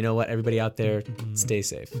SNL. And you know what? Everybody out there, stay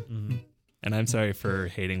safe. And I'm sorry for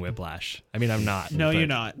hating Whiplash. I mean, I'm not. No, but you're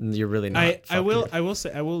not. You're really not. I will say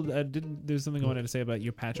there's something I wanted to say about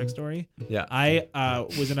your Patrick story. Yeah. I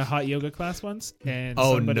was in a hot yoga class once, and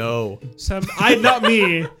Oh somebody, no. not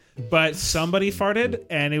me, but somebody farted,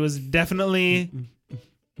 and it was definitely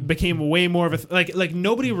became way more of a like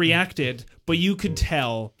nobody reacted, but you could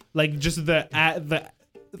tell like just the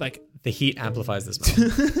The heat amplifies the smell.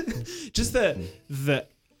 just the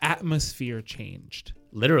atmosphere changed.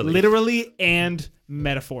 Literally. And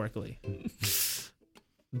metaphorically.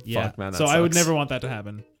 Yeah. Fuck, man, that so I would sucks. never want that to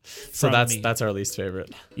happen. So from me. that's our least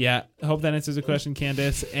favorite. Yeah. Hope that answers the question,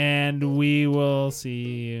 Candace. And we will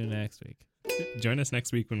see you next week. Join us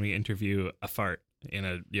next week when we interview a fart in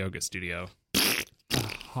a yoga studio. A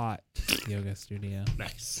hot yoga studio.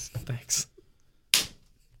 Nice. Thanks.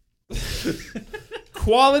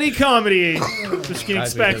 Quality comedy, which you can Guys, we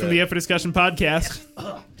expect did from it. the Up for Discussion podcast.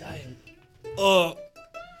 Oh,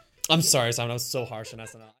 I'm sorry, Simon. I was so harsh on SNL.